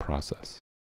enjoy that process.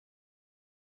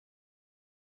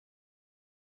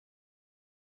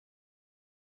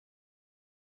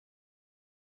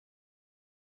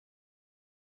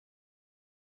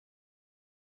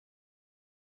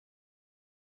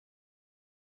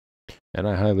 And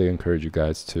I highly encourage you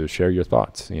guys to share your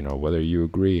thoughts, you know, whether you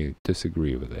agree,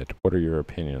 disagree with it. What are your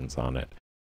opinions on it?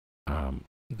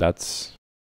 That's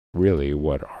really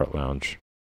what Art Lounge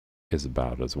is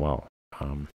about as well.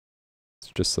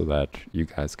 It's just so that you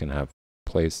guys can have a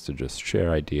place to just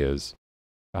share ideas,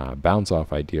 bounce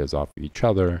off ideas off of each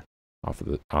other, off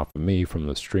of me from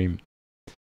the stream,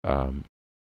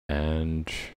 and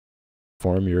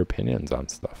form your opinions on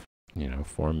stuff. You know,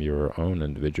 form your own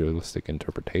individualistic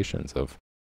interpretations of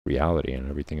reality and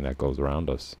everything that goes around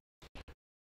us.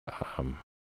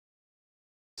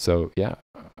 So yeah,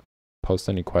 post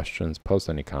any questions, post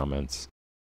any comments.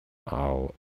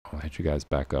 I'll hit you guys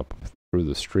back up through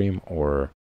the stream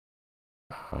or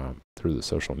through the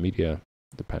social media,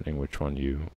 depending which one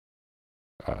you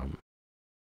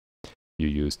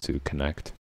use to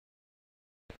connect.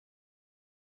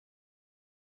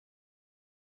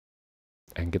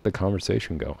 And get the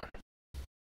conversation going.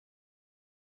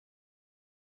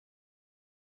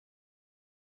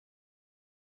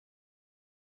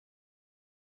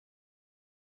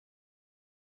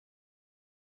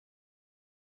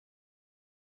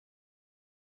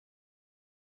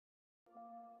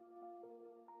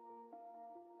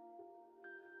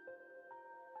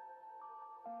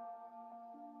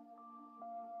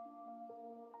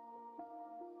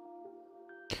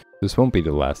 This won't be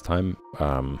the last time.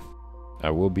 I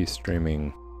will be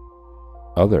streaming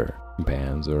other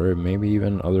bands, or maybe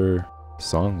even other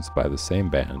songs by the same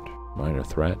band, Minor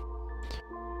Threat,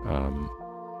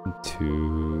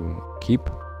 to keep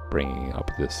bringing up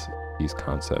these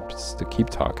concepts, to keep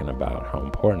talking about how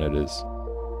important it is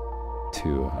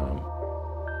to,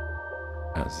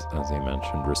 as I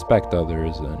mentioned, respect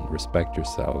others and respect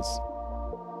yourselves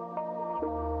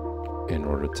in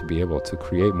order to be able to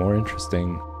create more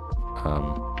interesting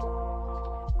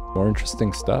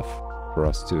stuff for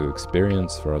us to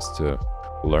experience, for us to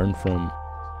learn from,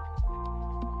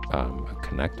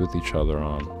 connect with each other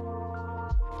on.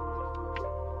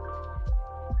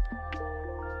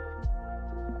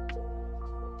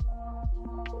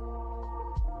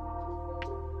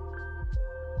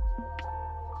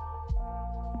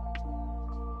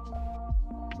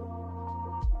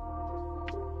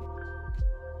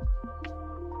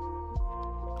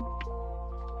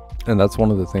 And that's one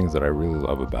of the things that I really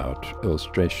love about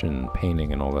illustration,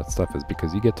 painting, and all that stuff, is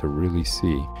because you get to really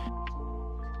see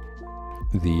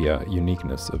the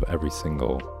uniqueness of every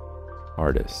single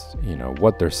artist. You know,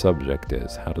 what their subject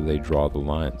is, how do they draw the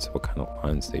lines, what kind of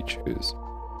lines they choose.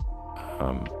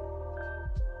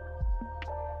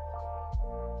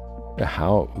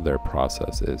 How their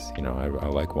process is. You know, I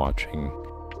like watching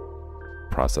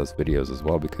process videos as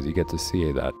well, because you get to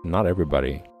see that not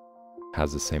everybody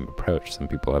has the same approach. Some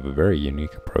people have a very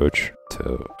unique approach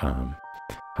to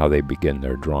how they begin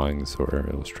their drawings or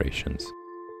illustrations,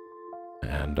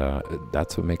 and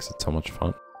that's what makes it so much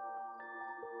fun.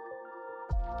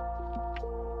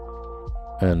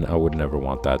 And I would never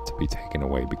want that to be taken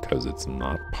away because it's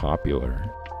not popular.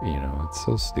 You know, it's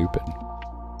so stupid,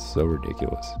 it's so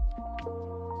ridiculous.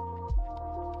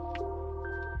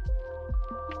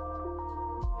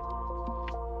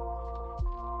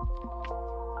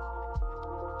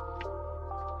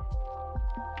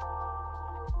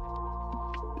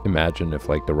 Imagine if,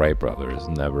 like, the Wright brothers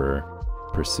never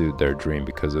pursued their dream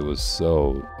because it was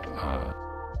so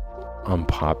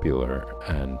unpopular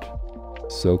and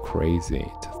so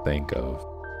crazy to think of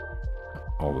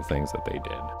all the things that they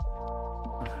did,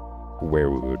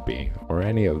 where we would be. Or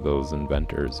any of those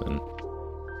inventors and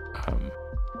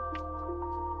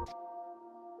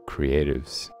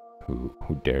creatives who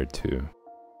dared to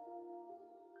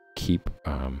keep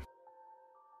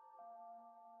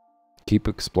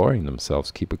exploring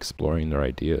themselves, keep exploring their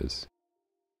ideas,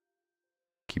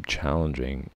 keep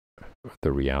challenging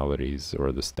the realities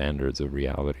or the standards of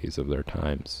realities of their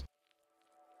times.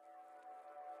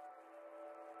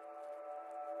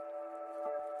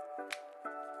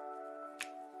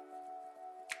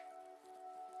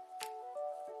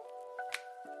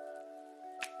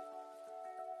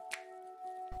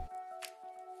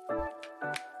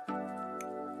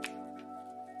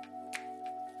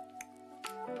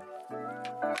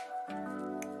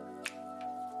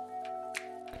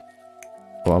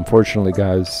 Well, unfortunately,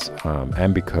 guys,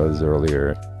 and because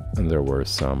earlier there were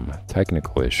some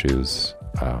technical issues,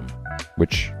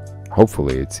 which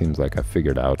hopefully it seems like I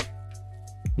figured out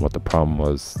what the problem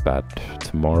was, that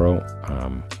tomorrow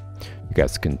you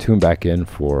guys can tune back in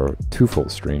for 2 full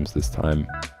streams this time,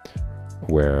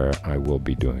 where I will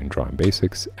be doing drawing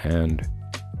basics and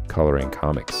coloring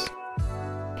comics.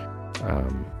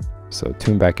 So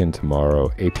tune back in tomorrow,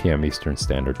 8 p.m. Eastern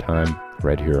Standard Time,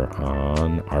 right here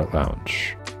on Art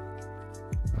Lounge.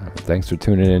 Thanks for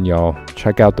tuning in, y'all.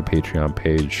 Check out the Patreon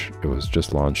page. It was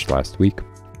just launched last week,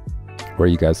 where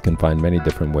you guys can find many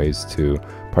different ways to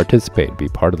participate, be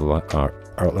part of the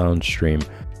Art Lounge stream,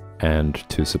 and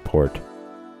to support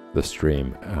the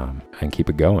stream and keep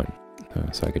it going.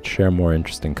 So I could share more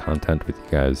interesting content with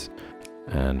you guys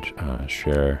and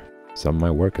share some of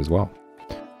my work as well.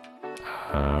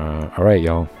 All right,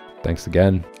 y'all. Thanks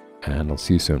again, and I'll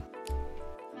see you soon.